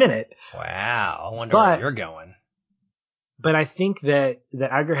maybe in a minute. Wow. I wonder where you're going. But I think that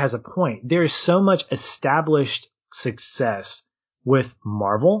Iger has a point. There is so much established success with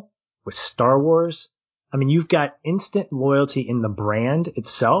Marvel, with Star Wars. I mean, you've got instant loyalty in the brand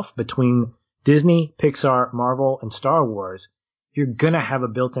itself between Disney, Pixar, Marvel, and Star Wars. You're going to have a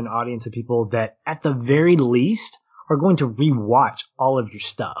built-in audience of people that at the very least are going to rewatch all of your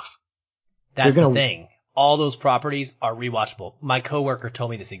stuff. That's the thing. All those properties are rewatchable. My coworker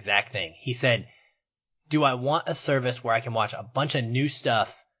told me this exact thing. He said, do I want a service where I can watch a bunch of new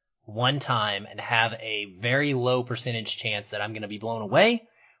stuff one time and have a very low percentage chance that I'm going to be blown away?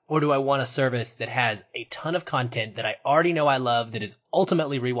 Or do I want a service that has a ton of content that I already know I love that is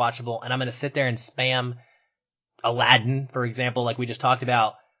ultimately rewatchable, and I'm going to sit there and spam Aladdin, for example, like we just talked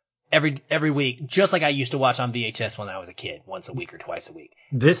about, every week, just like I used to watch on VHS when I was a kid, once a week or twice a week.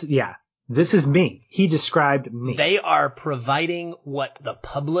 This is me. He described me. They are providing what the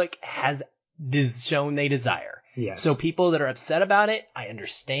public has shown they desire. Yes. So people that are upset about it, I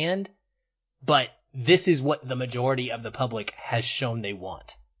understand, but this is what the majority of the public has shown they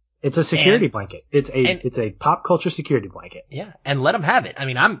want. It's a security blanket. It's a pop culture security blanket. Yeah, and let them have it. I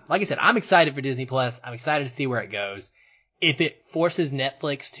mean, like I said, I'm excited for Disney Plus. I'm excited to see where it goes. If it forces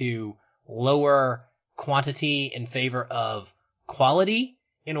Netflix to lower quantity in favor of quality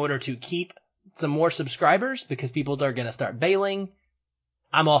in order to keep some more subscribers because people are going to start bailing,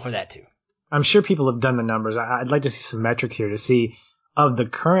 I'm all for that too. I'm sure people have done the numbers. I'd like to see some metrics here to see of the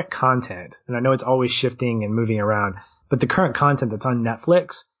current content, and I know it's always shifting and moving around, but the current content that's on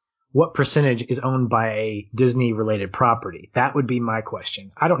Netflix, what percentage is owned by a Disney-related property? That would be my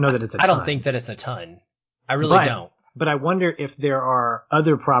question. I don't know that it's a ton. I don't think that it's a ton. I really don't. But I wonder if there are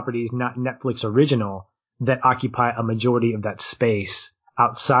other properties, not Netflix original, that occupy a majority of that space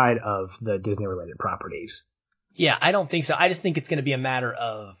outside of the Disney-related properties. Yeah, I don't think so. I just think it's going to be a matter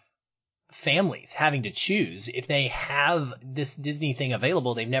of families having to choose. If they have this Disney thing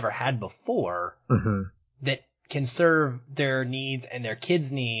available they've never had before, that can serve their needs and their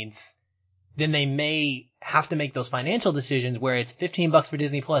kids' needs, then they may have to make those financial decisions where it's $15 for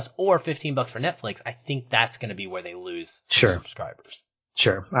Disney Plus or $15 for Netflix. I think that's going to be where they lose subscribers.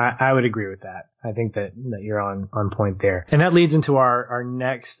 Sure. I would agree with that. I think that you're on point there. And that leads into our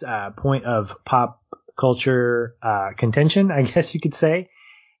next point of pop culture contention, I guess you could say.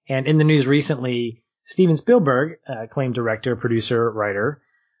 And in the news recently, Steven Spielberg, acclaimed director, producer, writer,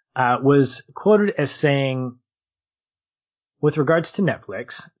 was quoted as saying, with regards to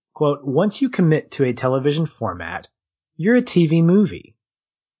Netflix, quote, "Once you commit to a television format, you're a TV movie.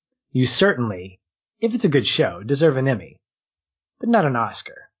 You certainly, if it's a good show, deserve an Emmy, but not an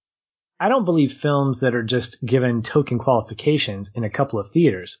Oscar. I don't believe films that are just given token qualifications in a couple of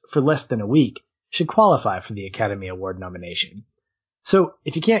theaters for less than a week should qualify for the Academy Award nomination." So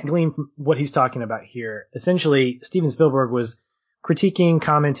if you can't glean from what he's talking about here, essentially Steven Spielberg was critiquing,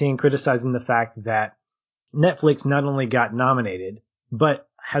 commenting, criticizing the fact that Netflix not only got nominated, but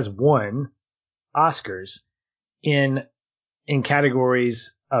has won Oscars in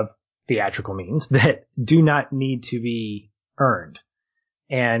categories of theatrical means that do not need to be earned.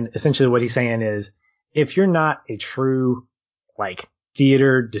 And essentially what he's saying is, if you're not a true,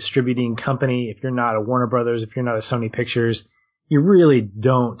 theater distributing company, if you're not a Warner Brothers, if you're not a Sony Pictures, you really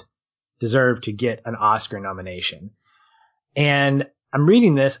don't deserve to get an Oscar nomination. And I'm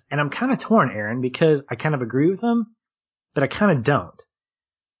reading this and I'm kind of torn, Aaron, because I kind of agree with him, but I kind of don't.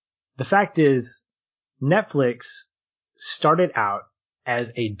 The fact is, Netflix started out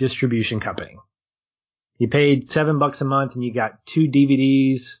as a distribution company. You paid $7 a month and you got 2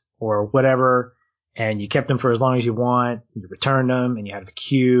 DVDs or whatever, and you kept them for as long as you want, you returned them, and you have a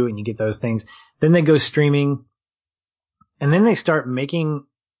queue, and you get those things. Then they go streaming, and then they start making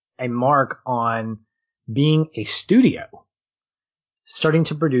a mark on being a studio, starting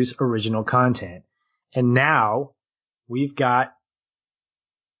to produce original content. And now we've got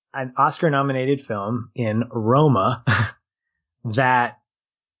an Oscar-nominated film in Roma that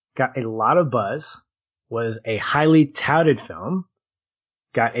got a lot of buzz, was a highly touted film,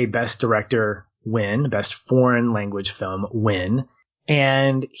 got a Best Director win, Best Foreign Language Film win.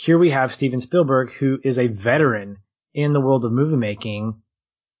 And here we have Steven Spielberg, who is a veteran in the world of movie making,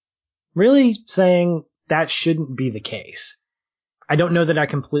 really saying that shouldn't be the case. I don't know that I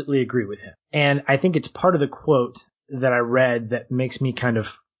completely agree with him. And I think it's part of the quote that I read that makes me kind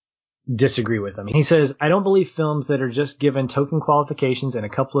of disagree with him. He says, "I don't believe films that are just given token qualifications in a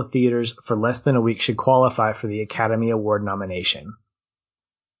couple of theaters for less than a week should qualify for the Academy Award nomination."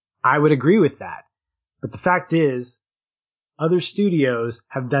 I would agree with that. But the fact is, other studios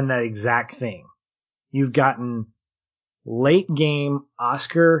have done that exact thing. You've gotten late game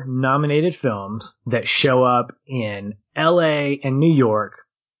Oscar nominated films that show up in LA and New York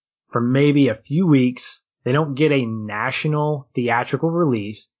for maybe a few weeks. They don't get a national theatrical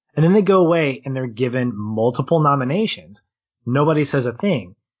release, and then they go away and they're given multiple nominations. Nobody says a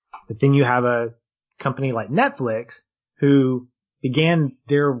thing. But then you have a company like Netflix, who began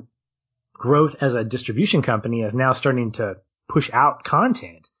their growth as a distribution company, is now starting to push out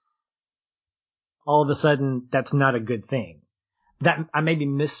content. All of a sudden, that's not a good thing. That I may be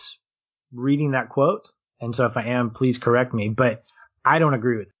misreading that quote, and so if I am, please correct me, but I don't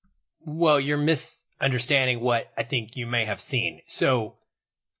agree with it. Well, you're misunderstanding what I think you may have seen. So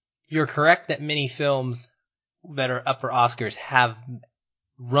you're correct that many films that are up for Oscars have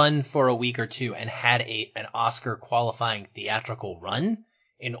run for a week or two and had an Oscar qualifying theatrical run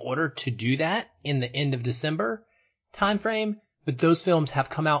in order to do that in the end of December timeframe. But those films have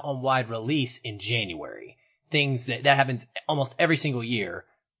come out on wide release in January. Things that happens almost every single year.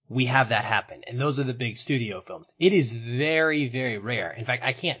 We have that happen. And those are the big studio films. It is very, very rare. In fact,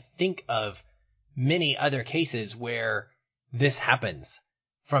 I can't think of many other cases where this happens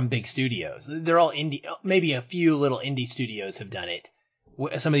from big studios. They're all indie. Maybe a few little indie studios have done it.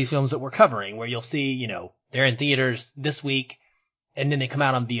 Some of these films that we're covering, where you'll see, they're in theaters this week and then they come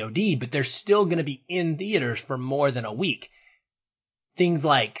out on VOD, but they're still going to be in theaters for more than a week. Things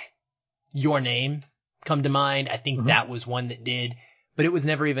like Your Name come to mind. I think that was one that did, but it was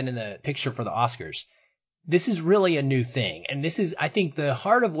never even in the picture for the Oscars. This is really a new thing. And this is, I think, the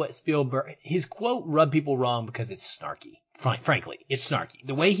heart of what Spielberg, his quote rubbed people wrong because it's snarky. Frankly, it's snarky.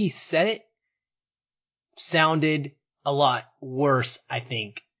 The way he said it sounded a lot worse, I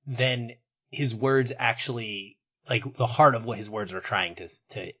think, than his words actually, like the heart of what his words are trying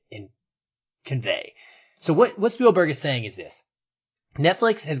to convey. So what Spielberg is saying is this.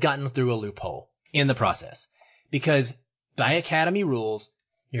 Netflix has gotten through a loophole in the process because by Academy rules,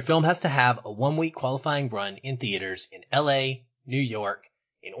 your film has to have a 1-week qualifying run in theaters in LA, New York,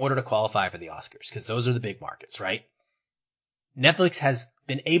 in order to qualify for the Oscars, because those are the big markets, right? Netflix has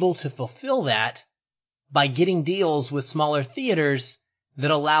been able to fulfill that by getting deals with smaller theaters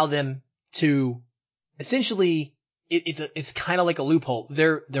that allow them to essentially, it's kind of like a loophole.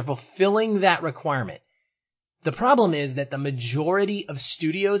 They're fulfilling that requirement. The problem is that the majority of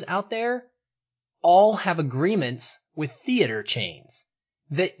studios out there all have agreements with theater chains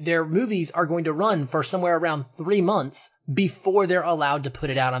that their movies are going to run for somewhere around 3 months before they're allowed to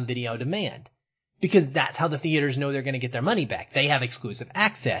put it out on video demand. Because that's how the theaters know they're going to get their money back. They have exclusive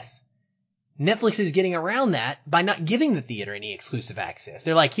access. Netflix is getting around that by not giving the theater any exclusive access.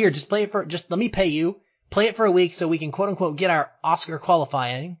 They're like, here, just let me pay you, play it for a week so we can quote unquote get our Oscar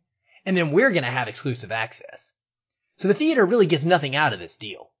qualifying, and then we're going to have exclusive access. So the theater really gets nothing out of this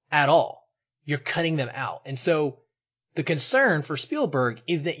deal at all. You're cutting them out. And so the concern for Spielberg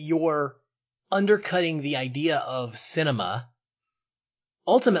is that you're undercutting the idea of cinema.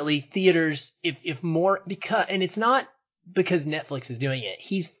 Ultimately, theaters, if more, and it's not because Netflix is doing it.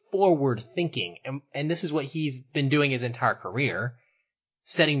 He's forward thinking. And this is what he's been doing his entire career,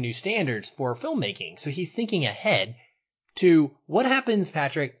 setting new standards for filmmaking. So he's thinking ahead to what happens,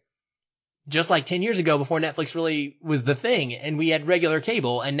 Patrick, just like 10 years ago before Netflix really was the thing and we had regular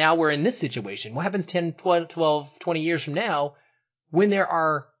cable and now we're in this situation. What happens 10, 12, 20 years from now when there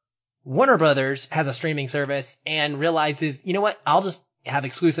are Warner Brothers has a streaming service and realizes, you know what, I'll just have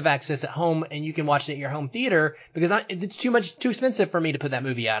exclusive access at home and you can watch it at your home theater because it's too expensive for me to put that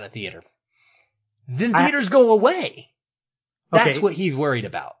movie out in a theater. Then theaters go away. That's what he's worried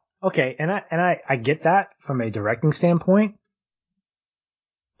about. Okay. And I get that from a directing standpoint.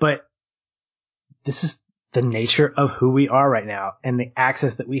 But this is the nature of who we are right now and the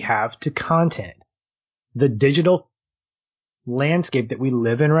access that we have to content. The digital landscape that we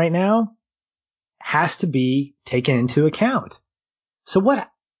live in right now has to be taken into account. So what,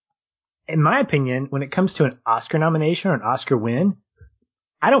 in my opinion, when it comes to an Oscar nomination or an Oscar win,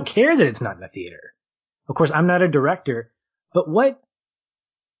 I don't care that it's not in a theater. Of course, I'm not a director, but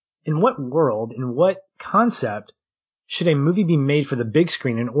in what world, in what concept should a movie be made for the big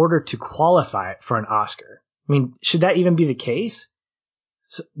screen in order to qualify it for an Oscar? I mean, should that even be the case?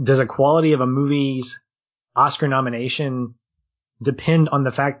 Does the quality of a movie's Oscar nomination depend on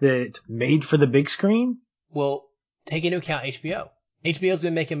the fact that it's made for the big screen? Well, take into account HBO. HBO's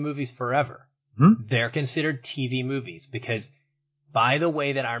been making movies forever. They're considered TV movies because by the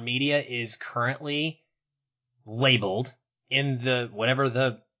way that our media is currently labeled in the whatever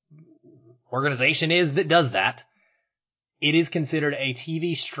the organization is that does that, it is considered a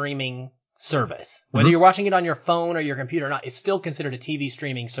TV streaming service. Whether you're watching it on your phone or your computer or not, it's still considered a TV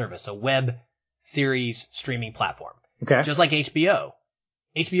streaming service, a web series streaming platform. Okay. Just like HBO.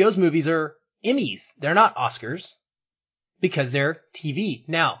 HBO's movies are Emmys. They're not Oscars because they're TV.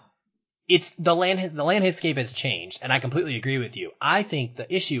 Now, it's the landscape has changed, and I completely agree with you. I think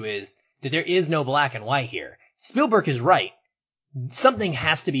the issue is that there is no black and white here. Spielberg is right. Something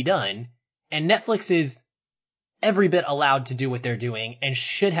has to be done, and Netflix is every bit allowed to do what they're doing and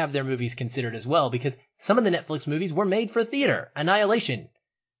should have their movies considered as well because some of the Netflix movies were made for theater. Annihilation.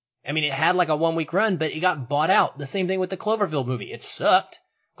 I mean, it had like a 1 week run, but it got bought out. The same thing with the Cloverfield movie. It sucked.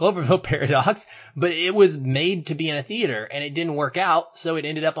 Cloverfield Paradox, but it was made to be in a theater and it didn't work out. So it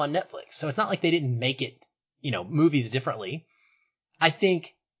ended up on Netflix. So it's not like they didn't make it, movies differently. I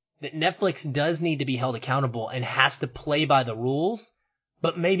think that Netflix does need to be held accountable and has to play by the rules,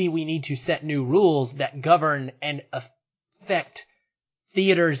 but maybe we need to set new rules that govern and affect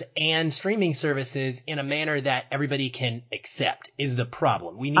theaters and streaming services in a manner that everybody can accept is the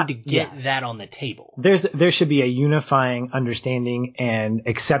problem. We need to get that on the table. There should be a unifying understanding and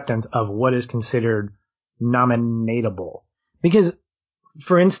acceptance of what is considered nominatable. Because,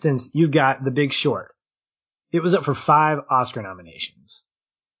 for instance, you've got The Big Short. It was up for 5 Oscar nominations.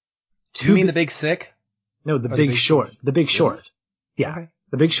 You mean The Big Sick? No, The Big Short. The Big Short. Really? Yeah. Okay.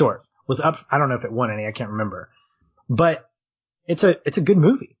 The Big Short was up. I don't know if it won any. I can't remember. But it's a good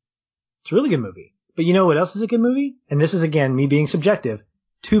movie. It's a really good movie. But you know what else is a good movie? And this is, again, me being subjective.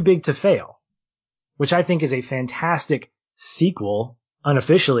 Too Big to Fail, which I think is a fantastic sequel,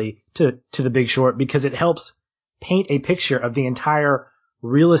 unofficially, to The Big Short because it helps paint a picture of the entire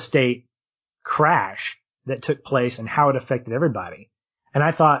real estate crash that took place and how it affected everybody. And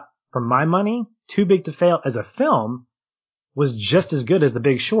I thought, for my money, Too Big to Fail as a film was just as good as The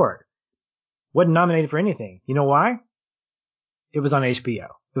Big Short. Wasn't nominated for anything. You know why? It was on HBO.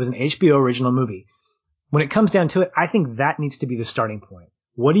 It was an HBO original movie. When it comes down to it, I think that needs to be the starting point.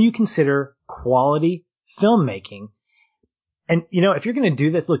 What do you consider quality filmmaking? And, if you're going to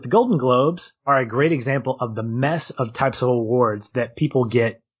do this, look, the Golden Globes are a great example of the mess of types of awards that people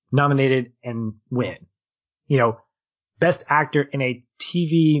get nominated and win. Best actor in a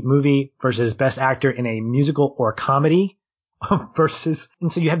TV movie versus best actor in a musical or comedy versus,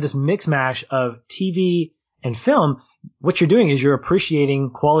 and so you have this mix mash of TV and film. What you're doing is you're appreciating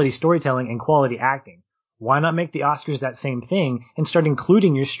quality storytelling and quality acting. Why not make the Oscars that same thing and start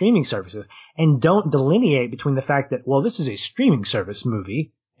including your streaming services? And don't delineate between the fact that, well, this is a streaming service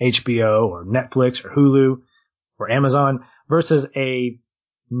movie, HBO or Netflix or Hulu or Amazon, versus a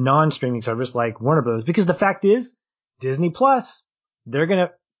non-streaming service like Warner Bros. Because the fact is, Disney Plus,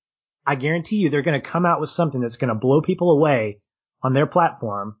 I guarantee you, they're going to come out with something that's going to blow people away on their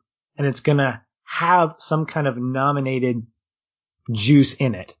platform, and it's going to have some kind of nominated juice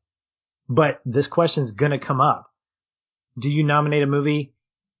in it. But this question's going to come up. Do you nominate a movie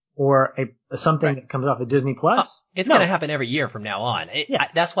or something that comes off of Disney Plus? It's going to happen every year from now on.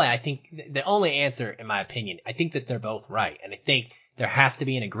 Yes. That's why I think the only answer, in my opinion, I think that they're both right. And I think there has to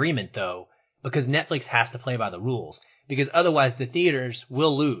be an agreement, though, because Netflix has to play by the rules. Because otherwise the theaters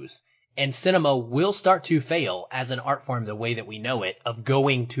will lose. And cinema will start to fail as an art form the way that we know it of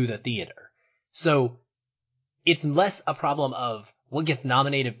going to the theater. So it's less a problem of what gets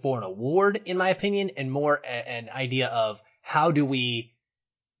nominated for an award, in my opinion, and more an idea of how do we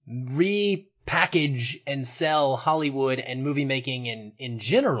repackage and sell Hollywood and movie making in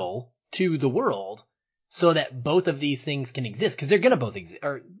general to the world so that both of these things can exist. Because they're going to both exist,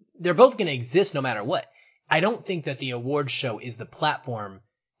 or they're both going to exist no matter what. I don't think that the awards show is the platform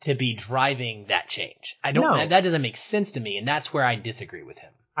to be driving that change. That doesn't make sense to me, and that's where I disagree with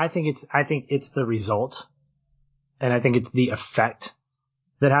him. I think it's the result, and I think it's the effect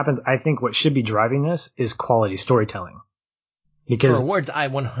that happens, I think what should be driving this is quality storytelling. Because for awards, I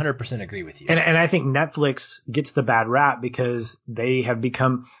 100% agree with you. And I think Netflix gets the bad rap because they have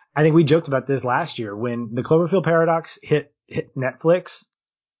become, I think we joked about this last year when the Cloverfield Paradox hit Netflix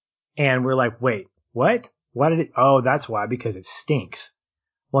and we're like, wait, what? Why did it? Oh, that's why, because it stinks.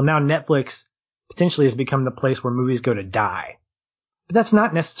 Well, now Netflix potentially has become the place where movies go to die. But that's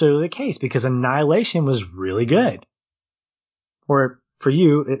not necessarily the case because Annihilation was really good. Or for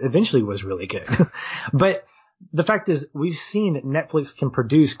you, it eventually was really good. But the fact is, we've seen that Netflix can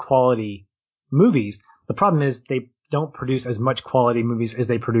produce quality movies. The problem is they don't produce as much quality movies as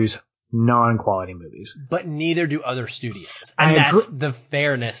they produce non-quality movies. But neither do other studios. And that's the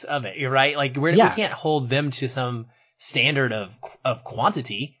fairness of it. You're right. Like we can't hold them to some standard of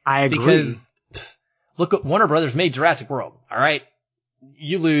quantity. I agree. Because look, Warner Brothers made Jurassic World. All right.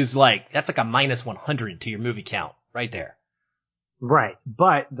 You lose that's like a minus 100 to your movie count right there. Right.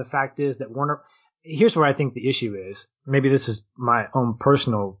 But the fact is that here's where I think the issue is. Maybe this is my own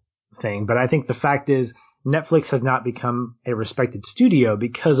personal thing, but I think the fact is Netflix has not become a respected studio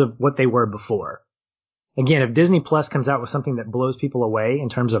because of what they were before. Again, if Disney Plus comes out with something that blows people away in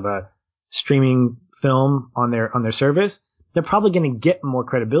terms of a streaming film on their service, they're probably going to get more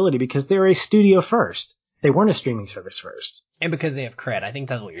credibility because they're a studio first. They weren't a streaming service first. And because they have cred. I think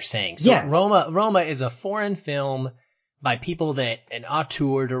that's what you're saying. So yes. Roma is a foreign film by people an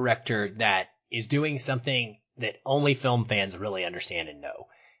auteur director that is doing something that only film fans really understand and know.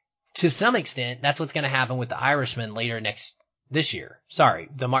 To some extent, that's what's going to happen with The Irishman later this year. Sorry,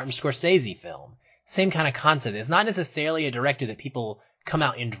 the Martin Scorsese film. Same kind of concept. It's not necessarily a director that people come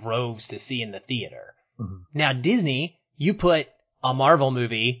out in droves to see in the theater. Mm-hmm. Now, Disney, you put a Marvel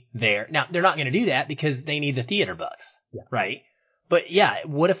movie there. Now, they're not going to do that because they need the theater bucks, right? But yeah,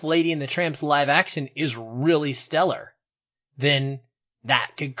 what if Lady and the Tramp's live action is really stellar? Then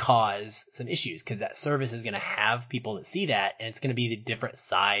that could cause some issues because that service is going to have people that see that, and it's going to be the different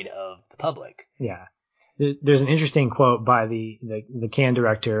side of the public. Yeah. There's an interesting quote by the Cannes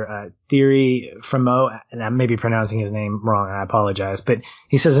director, Thierry Frémaux, and I may be pronouncing his name wrong, and I apologize, but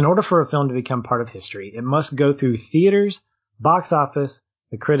he says, in order for a film to become part of history, it must go through theaters, box office,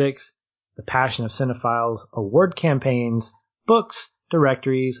 the critics, the passion of cinephiles, award campaigns, books,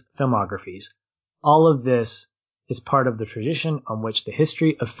 directories, filmographies. All of this is part of the tradition on which the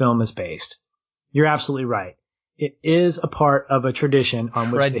history of film is based. You're absolutely right. It is a part of a tradition on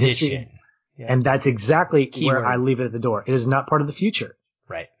which the history... Yeah. And that's exactly where I leave it at the door. It is not part of the future.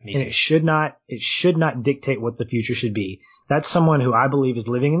 Right. Me and too. It should not dictate what the future should be. That's someone who I believe is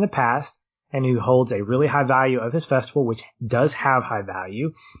living in the past and who holds a really high value of his festival, which does have high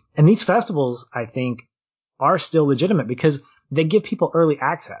value. And these festivals, I think, are still legitimate because they give people early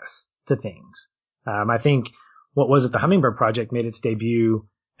access to things. I think, the Hummingbird Project made its debut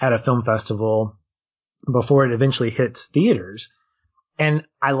at a film festival before it eventually hits theaters. And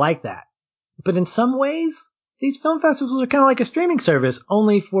I like that. But in some ways, these film festivals are kind of like a streaming service,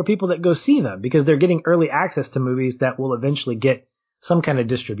 only for people that go see them because they're getting early access to movies that will eventually get some kind of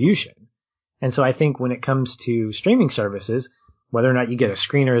distribution. And so I think when it comes to streaming services, whether or not you get a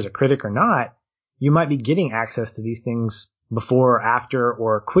screener as a critic or not, you might be getting access to these things before or after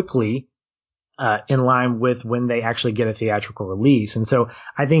or quickly in line with when they actually get a theatrical release. And so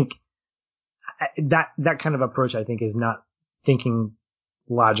I think that kind of approach, I think, is not thinking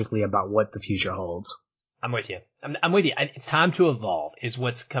logically about what the future holds. I'm with you. I'm with you. It's time to evolve is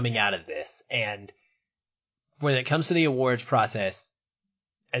what's coming out of this. And when it comes to the awards process,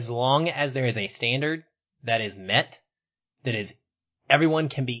 as long as there is a standard that is met, that is everyone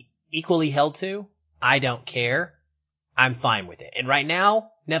can be equally held to, I don't care. I'm fine with it. And right now,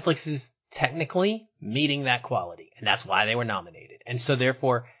 Netflix is technically meeting that quality. And that's why they were nominated. And so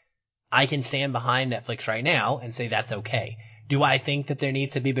therefore, I can stand behind Netflix right now and say that's okay. Do I think that there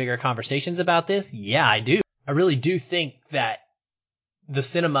needs to be bigger conversations about this? Yeah, I do. I really do think that the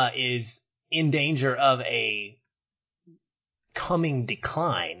cinema is in danger of a coming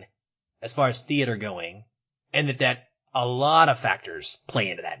decline as far as theater going, and that a lot of factors play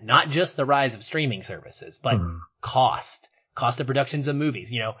into that. Not just the rise of streaming services, but cost of productions of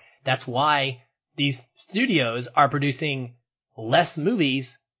movies. That's why these studios are producing less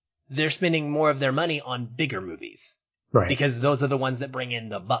movies. They're spending more of their money on bigger movies. Right. Because those are the ones that bring in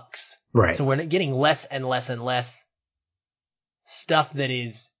the bucks. Right. So we're getting less and less and less stuff that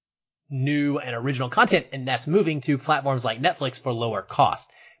is new and original content, and that's moving to platforms like Netflix for lower cost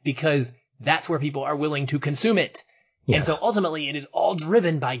because that's where people are willing to consume it. Yes. And so ultimately it is all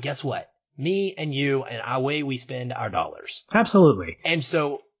driven by, guess what? Me and you and our way we spend our dollars. Absolutely. And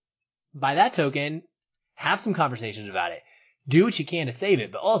so by that token, have some conversations about it. do what you can to save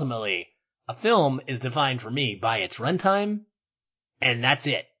it, but ultimately, a film is defined for me by its runtime, and that's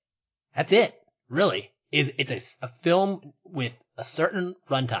it. That's it, really. It's a film with a certain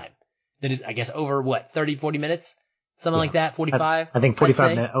runtime that is, I guess, over 30, 40 minutes? Something like that, 45? I think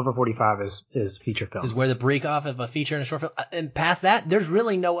 45 minutes, over 45 is feature film. Is where the break off of a feature and a short film. And past that, there's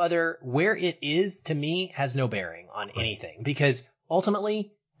really no other, where it is, to me, has no bearing on anything. Because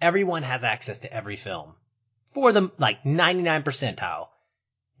ultimately, everyone has access to every film. For the, 99 percentile.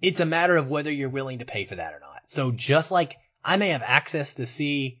 It's a matter of whether you're willing to pay for that or not. So just like I may have access to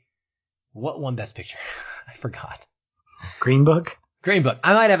see, what won Best Picture? I forgot. Green Book? Green Book.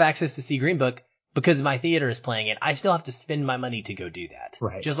 I might have access to see Green Book because my theater is playing it. I still have to spend my money to go do that.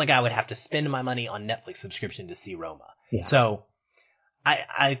 Right. Just like I would have to spend my money on Netflix subscription to see Roma. Yeah. So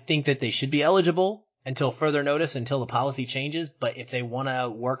I think that they should be eligible until further notice, until the policy changes. But if they want to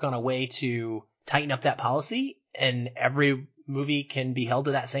work on a way to tighten up that policy and every movie can be held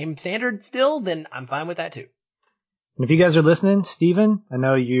to that same standard still, then I'm fine with that too. And if you guys are listening, Steven, I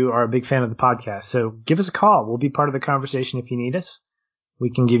know you are a big fan of the podcast, so give us a call. We'll be part of the conversation if you need us.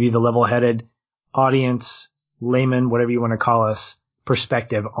 We can give you the level-headed audience, layman, whatever you want to call us,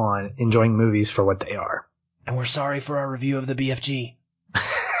 perspective on enjoying movies for what they are. And we're sorry for our review of the BFG.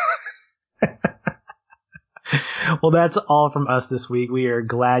 Well, that's all from us this week. We are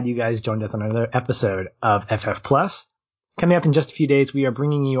glad you guys joined us on another episode of FF Plus. Coming up in just a few days, we are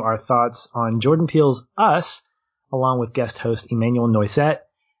bringing you our thoughts on Jordan Peele's Us, along with guest host Emmanuel Noisette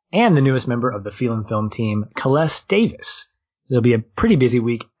and the newest member of the Feelin' Film team, Celeste Davis. It'll be a pretty busy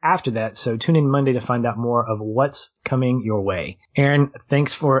week after that, so tune in Monday to find out more of what's coming your way. Aaron,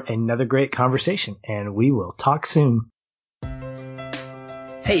 thanks for another great conversation, and we will talk soon.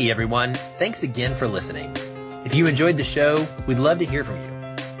 Hey everyone, thanks again for listening. If you enjoyed the show, we'd love to hear from you.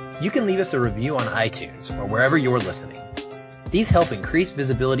 You can leave us a review on iTunes or wherever you're listening. These help increase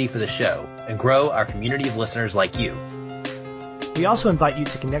visibility for the show and grow our community of listeners like you. We also invite you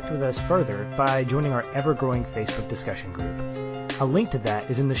to connect with us further by joining our ever-growing Facebook discussion group. A link to that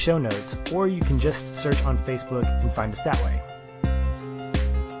is in the show notes, or you can just search on Facebook and find us that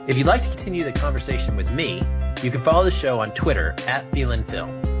way. If you'd like to continue the conversation with me, you can follow the show on Twitter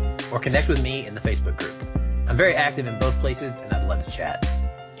 @FeelinFilm, or connect with me in the Facebook group. I'm very active in both places, and I'd love to chat.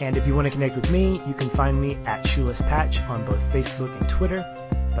 And if you want to connect with me, you can find me at Shoeless Patch on both Facebook and Twitter,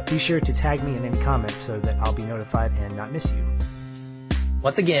 but be sure to tag me in any comments so that I'll be notified and not miss you.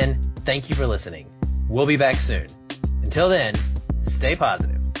 Once again, thank you for listening. We'll be back soon. Until then, stay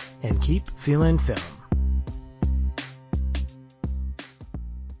positive. And keep feeling film.